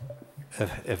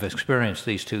 have experienced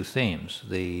these two themes: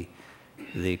 the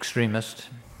extremist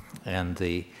and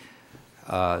the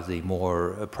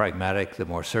more pragmatic, the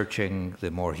more searching,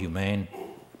 the more humane,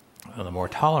 and the more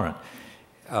tolerant.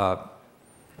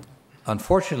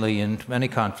 Unfortunately, in many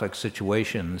conflict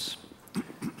situations,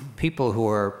 people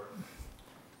who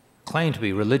claim to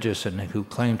be religious and who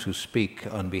claim to speak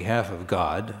on behalf of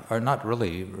God are not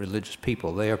really religious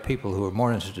people. They are people who are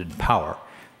more interested in power,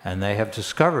 and they have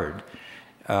discovered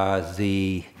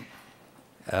the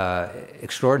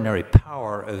extraordinary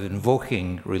power of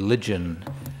invoking religion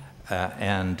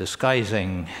and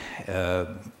disguising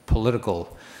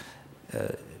political,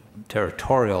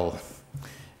 territorial,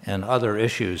 and other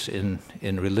issues in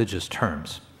religious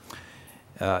terms.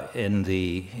 In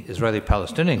the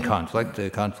Israeli-Palestinian conflict, the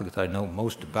conflict I know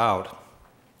most about,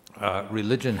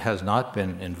 religion has not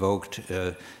been invoked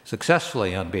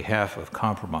successfully on behalf of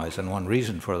compromise. And one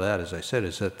reason for that, as I said,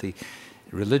 is that the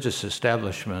religious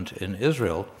establishment in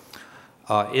Israel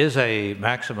is a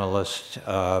maximalist,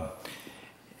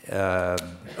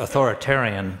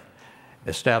 authoritarian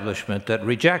establishment that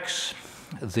rejects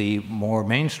the more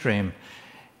mainstream,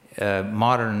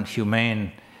 modern,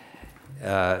 humane,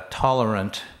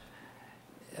 tolerant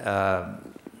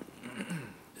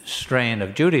strain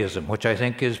of Judaism, which I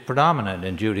think is predominant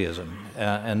in Judaism.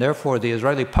 And therefore, the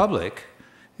Israeli public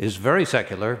is very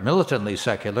secular, militantly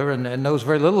secular, and knows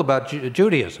very little about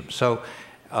Judaism. So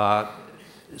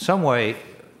in some way,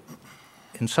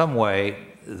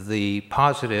 the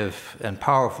positive and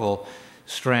powerful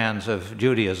strands of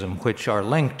Judaism, which are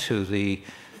linked to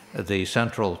the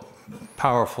central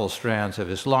powerful strands of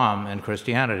Islam and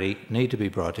Christianity, need to be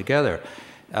brought together.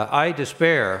 I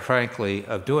despair, frankly,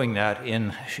 of doing that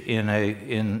in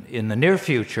the near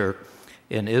future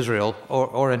in Israel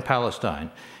or in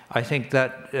Palestine. I think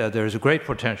that there's a great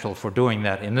potential for doing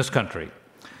that in this country,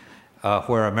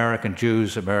 where American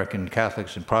Jews, American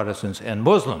Catholics and Protestants and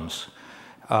Muslims,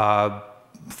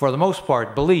 for the most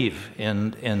part, believe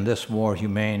in this more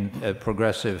humane,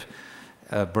 progressive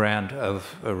brand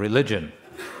of religion.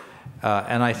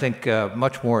 And I think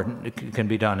much more can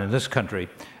be done in this country.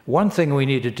 One thing we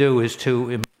need to do is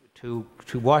to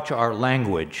watch our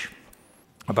language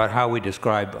about how we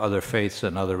describe other faiths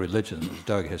and other religions, as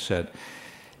Doug has said.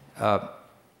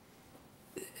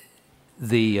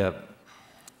 The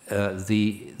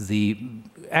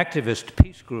activist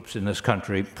peace groups in this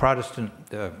country, Protestant,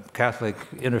 Catholic,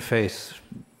 interfaith,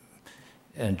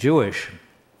 and Jewish,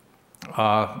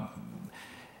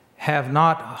 have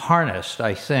not harnessed,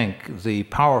 I think, the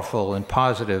powerful and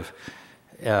positive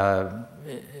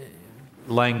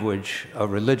language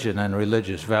of religion and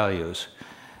religious values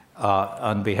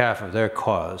on behalf of their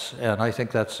cause. And I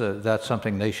think that's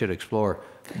something they should explore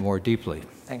more deeply.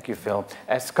 Thank you, Phil.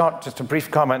 Scott, just a brief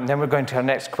comment, and then we're going to our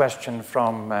next question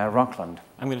from Rockland.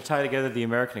 I'm going to tie together the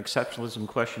American exceptionalism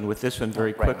question with this one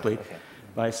very quickly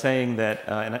by saying that,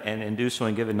 and in doing so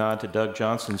and give a nod to Doug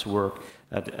Johnson's work,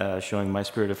 showing my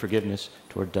spirit of forgiveness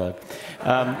toward Doug.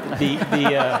 I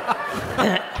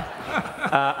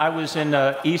was in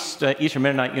Eastern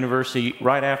Mennonite University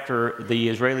right after the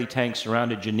Israeli tanks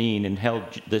surrounded Jenin and held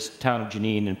this town of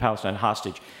Jenin in Palestine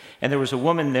hostage. And there was a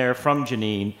woman there from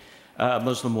Jenin, a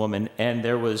Muslim woman, and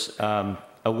there was a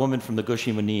woman from the Gush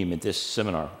Emunim at this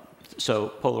seminar. So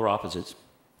polar opposites.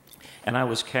 And I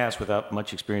was cast without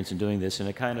much experience in doing this in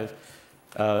a kind of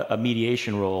a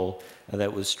mediation role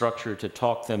that was structured to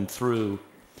talk them through.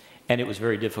 And it was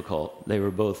very difficult. They were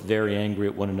both very angry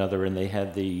at one another, and they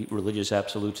had the religious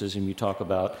absolutism you talk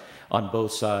about on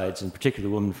both sides, and particularly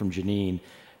the woman from Jenin.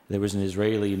 There was an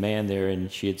Israeli man there,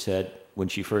 and she had said, when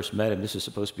she first met him, this is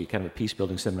supposed to be kind of a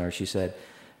peace-building seminar, she said,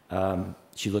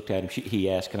 she looked at him, he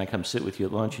asked, can I come sit with you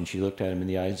at lunch? And she looked at him in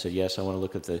the eyes and said, yes, I want to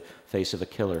look at the face of a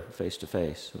killer, face to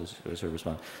face, was her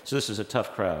response. So this is a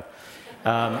tough crowd.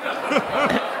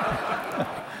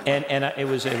 It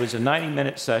was a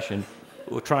 90-minute session.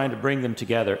 We're trying to bring them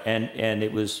together, and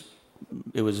it was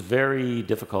very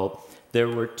difficult. There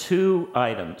were two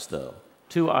items, though,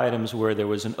 where there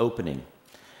was an opening.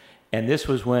 And this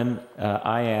was when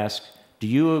I asked, do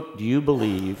you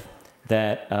believe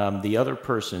that the other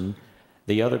person,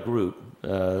 the other group,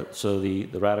 so the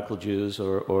radical Jews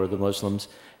or the Muslims,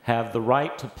 have the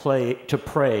right to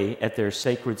pray at their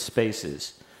sacred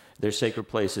spaces, their sacred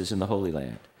places in the Holy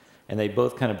Land? And they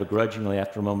both kind of begrudgingly,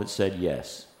 after a moment, said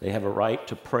yes. They have a right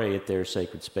to pray at their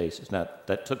sacred spaces. Now,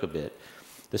 that took a bit.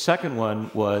 The second one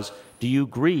was, do you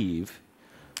grieve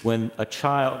when a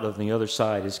child on the other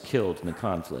side is killed in the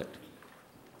conflict?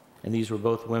 And these were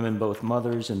both women, both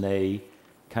mothers, and they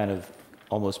kind of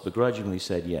almost begrudgingly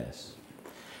said yes.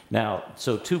 Now,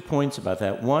 so 2 points about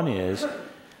that. One is,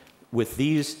 with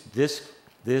this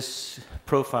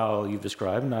profile you've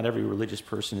described, not every religious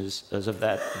person is of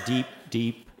that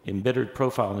deep, embittered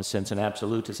profile in a sense, an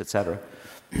absolutist, etc.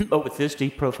 But with this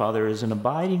deep profile, there is an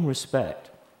abiding respect,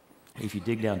 if you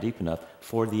dig down deep enough,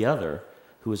 for the other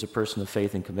who is a person of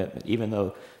faith and commitment, even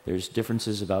though there's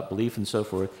differences about belief and so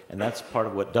forth, and that's part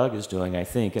of what Doug is doing, I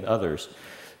think, and others.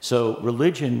 So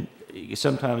religion,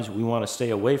 sometimes we want to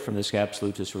stay away from this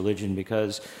absolutist religion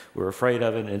because we're afraid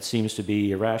of it and it seems to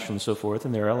be irrational and so forth,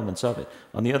 and there are elements of it.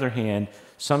 On the other hand,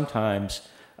 sometimes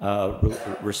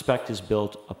respect is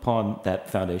built upon that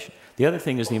foundation. The other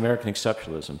thing is the American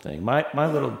exceptionalism thing. My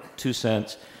little 2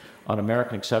 cents on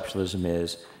American exceptionalism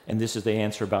is, and this is the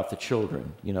answer about the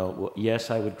children,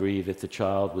 yes, I would grieve if the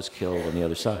child was killed on the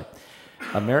other side.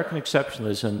 American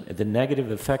exceptionalism, the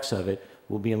negative effects of it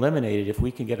will be eliminated if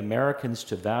we can get Americans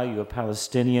to value a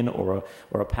Palestinian or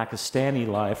a Pakistani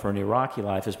life or an Iraqi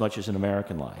life as much as an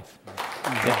American life.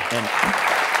 And that's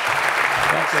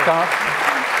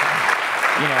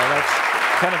that's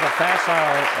kind of a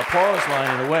facile applause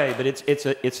line in a way, but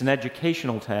it's an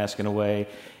educational task in a way.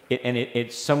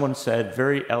 Someone said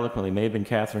very eloquently, may have been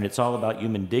Catherine, it's all about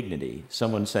human dignity.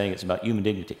 Someone saying it's about human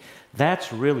dignity.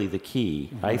 That's really the key,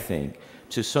 I think,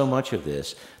 to so much of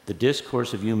this, the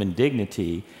discourse of human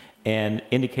dignity and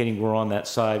indicating we're on that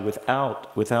side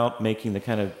without making the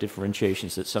kind of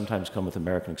differentiations that sometimes come with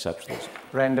American exceptionalism.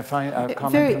 Ren, a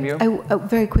comment from you?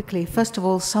 Very quickly. First of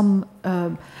all, some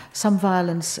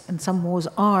violence and some wars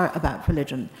are about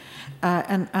religion.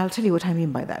 And I'll tell you what I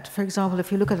mean by that. For example,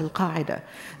 if you look at Al-Qaeda,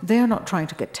 they are not trying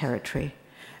to get territory.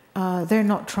 They're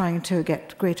not trying to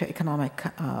get greater economic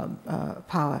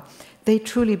power. They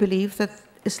truly believe that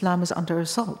Islam is under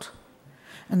assault,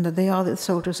 and that they are the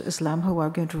soldiers of Islam who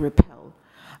are going to repel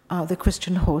the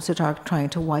Christian hordes that are trying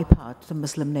to wipe out the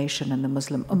Muslim nation and the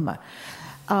Muslim Ummah.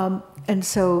 And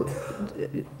so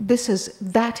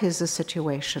that is a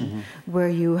situation where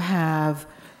you have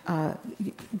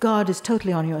God is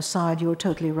totally on your side, you're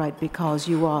totally right because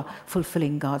you are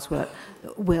fulfilling God's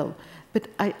will. But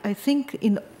I think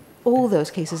in all those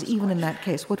cases, even in that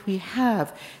case, what we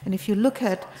have, and if you look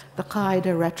at the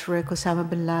Qaeda rhetoric, Osama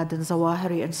bin Laden,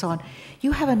 Zawahiri, and so on,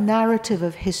 you have a narrative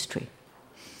of history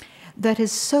that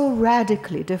is so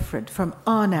radically different from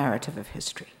our narrative of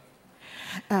history.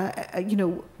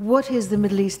 What is the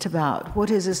Middle East about? What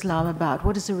is Islam about?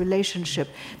 What is the relationship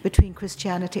between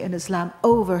Christianity and Islam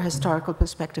over historical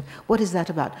perspective? What is that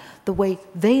about? The way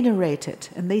they narrate it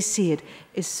and they see it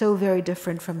is so very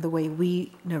different from the way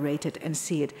we narrate it and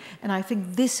see it. And I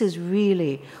think this is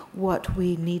really what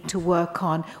we need to work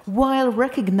on, while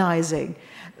recognizing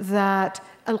that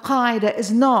Al-Qaeda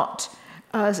is not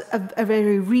a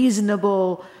very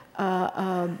reasonable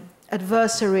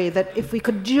adversary, that if we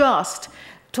could just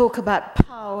talk about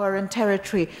power and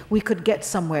territory, we could get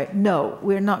somewhere. No,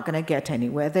 we're not going to get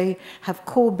anywhere. They have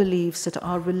core beliefs that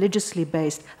are religiously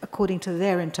based according to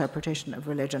their interpretation of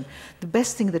religion. The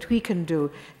best thing that we can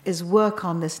do is work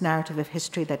on this narrative of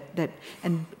history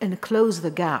and close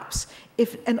the gaps,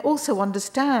 and also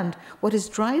understand what is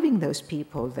driving those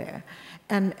people there.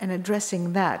 And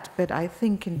addressing that. But I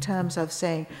think in terms of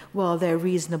saying, well, they're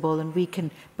reasonable and we can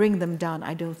bring them down,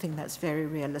 I don't think that's very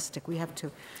realistic. We have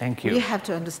to, Thank you. We have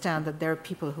to understand that there are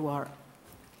people who are,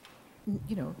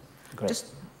 Great.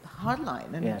 just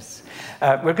hardline. And yes.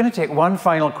 We're going to take one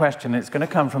final question. It's going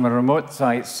to come from a remote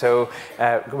site. So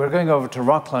we're going over to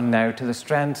Rockland now, to the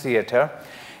Strand Theatre.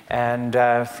 And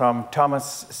from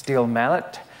Thomas Steele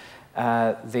Mallet,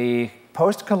 the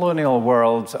post-colonial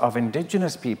worlds of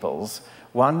indigenous peoples,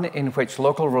 one in which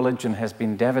local religion has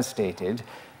been devastated,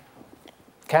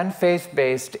 can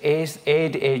faith-based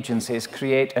aid agencies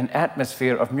create an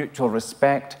atmosphere of mutual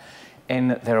respect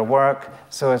in their work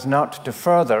so as not to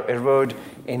further erode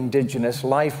indigenous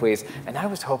lifeways? And I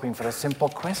was hoping for a simple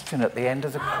question at the end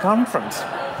of the conference.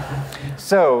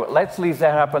 So let's leave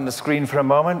that up on the screen for a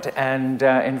moment and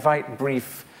invite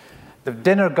brief. The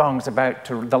dinner gong's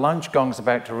the lunch gong's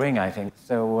about to ring, I think.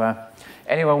 So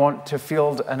anyone want to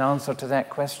field an answer to that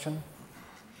question?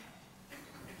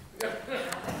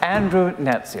 Andrew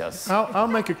Netsios. I'll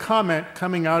make a comment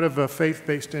coming out of a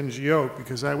faith-based NGO,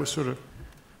 because I was sort of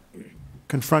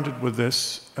confronted with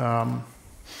this.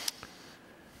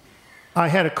 I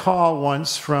had a call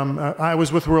once from, I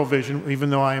was with World Vision, even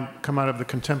though I come out of the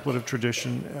contemplative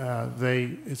tradition.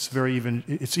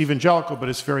 It's evangelical, but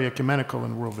it's very ecumenical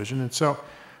in World Vision. And so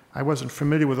I wasn't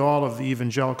familiar with all of the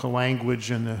evangelical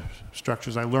language and the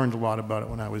structures. I learned a lot about it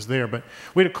when I was there. But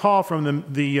we had a call from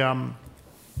the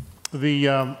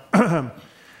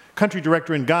country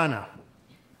director in Ghana.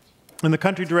 And the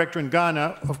country director in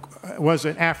Ghana was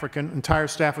an African, entire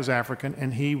staff was African,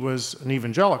 and he was an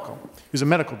evangelical. He was a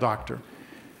medical doctor.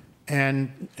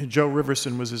 And Joe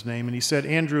Riverson was his name. And he said,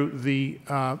 Andrew, the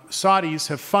Saudis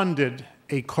have funded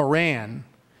a Koran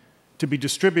to be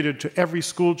distributed to every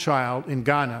school child in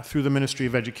Ghana through the Ministry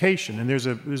of Education. And there's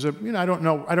a I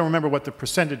don't remember what the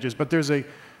percentage is, but there's a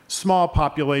small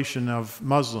population of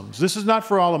Muslims. This is not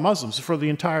for all the Muslims, it's for the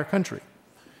entire country.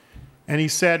 And he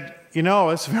said,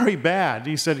 it's very bad.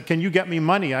 He said, can you get me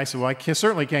money? I said, well, I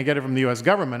certainly can't get it from the U.S.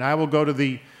 government. I will go to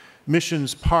the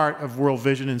missions part of World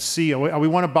Vision and see, we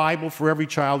want a Bible for every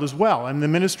child as well. And the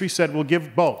ministry said, we'll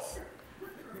give both.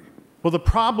 Well, the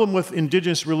problem with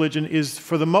indigenous religion is,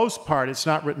 for the most part, it's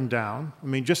not written down. I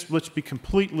mean, let's be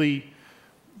completely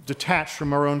detached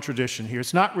from our own tradition here.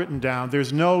 It's not written down.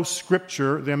 There's no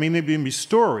scripture. I mean, there may be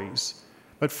stories,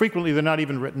 but frequently they're not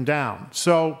even written down.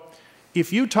 So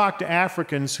if you talk to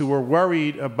Africans who are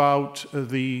worried about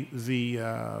they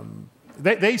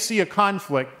see a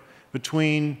conflict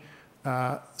between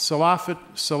Salafist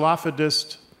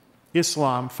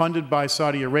Islam funded by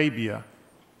Saudi Arabia.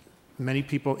 Many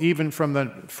people, even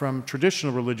from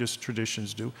traditional religious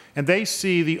traditions, do. And they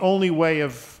see the only way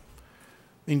of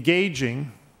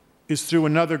engaging is through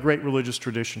another great religious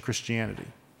tradition, Christianity.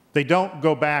 They don't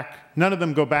go back, none of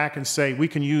them go back and say, we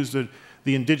can use the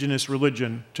indigenous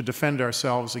religion to defend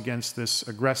ourselves against this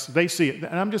aggressive. They see it,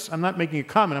 and I'm not making a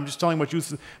comment, I'm just telling what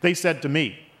they said to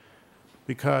me,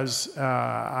 because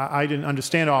I didn't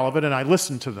understand all of it, and I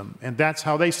listened to them, and that's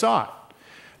how they saw it.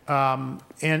 And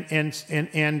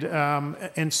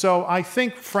so I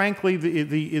think, frankly,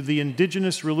 the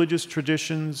indigenous religious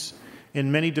traditions in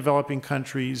many developing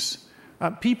countries,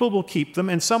 people will keep them,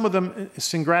 and some of them,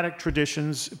 syncretic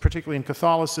traditions, particularly in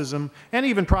Catholicism and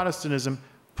even Protestantism,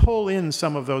 pull in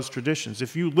some of those traditions.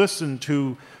 If you listen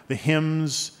to the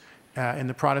hymns in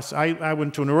the Protestant, I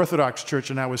went to an Orthodox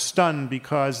church and I was stunned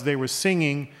because they were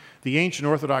singing the ancient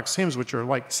Orthodox hymns, which are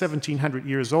like 1,700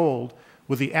 years old,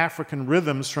 with the African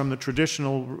rhythms from the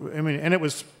traditional, and it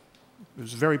was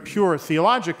very pure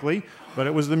theologically, but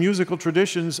it was the musical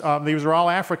traditions. These were all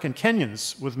African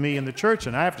Kenyans with me in the church,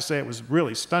 and I have to say it was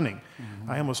really stunning.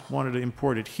 Mm-hmm. I almost wanted to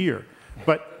import it here.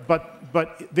 But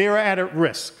they're at a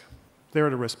risk. They're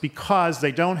at a risk because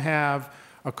they don't have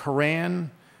a Quran,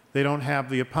 they don't have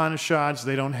the Upanishads,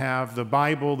 they don't have the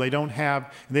Bible, they don't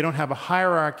have a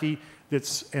hierarchy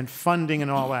and funding and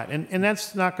all that. And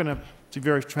that's not going to be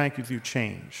very frank with you,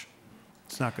 change.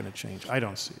 It's not going to change. I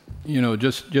don't see it.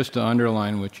 Just to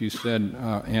underline what you said,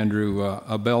 Andrew,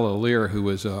 Abel Alir, who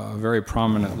was a very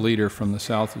prominent leader from the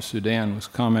south of Sudan, was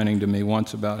commenting to me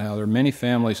once about how there are many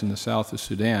families in the south of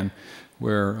Sudan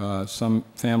where some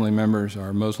family members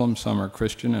are Muslim, some are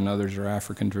Christian, and others are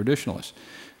African traditionalists.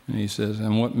 And he says,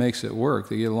 and what makes it work?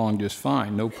 They get along just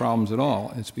fine, no problems at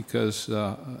all. It's because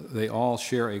they all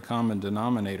share a common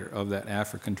denominator of that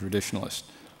African traditionalist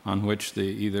on which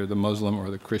either the Muslim or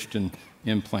the Christian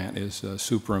implant is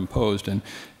superimposed.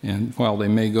 And while they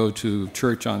may go to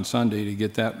church on Sunday to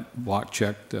get that block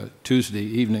checked, Tuesday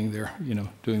evening they're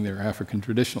doing their African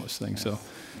traditionalist thing. So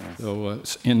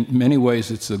in many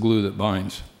ways it's the glue that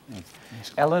binds.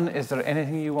 Ellen, is there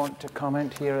anything you want to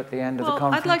comment here at the end of the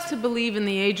conference? I'd like to believe in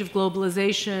the age of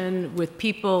globalization, with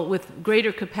people with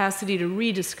greater capacity to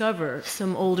rediscover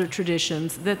some older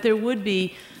traditions, that there would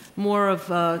be more of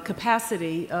a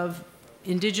capacity of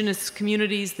indigenous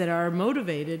communities that are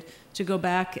motivated to go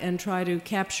back and try to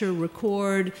capture,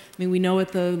 record. I mean, we know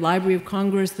at the Library of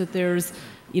Congress that there's,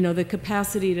 the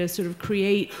capacity to sort of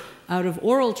create out of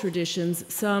oral traditions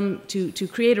to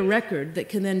create a record that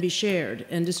can then be shared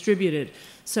and distributed.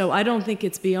 So I don't think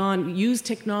it's beyond, use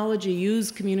technology,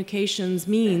 use communications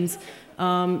means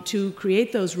to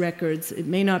create those records. It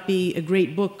may not be a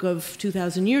great book of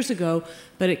 2,000 years ago,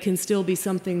 but it can still be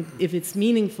something, if it's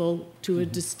meaningful to a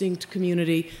distinct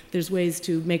community, there's ways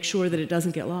to make sure that it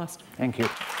doesn't get lost. Thank you.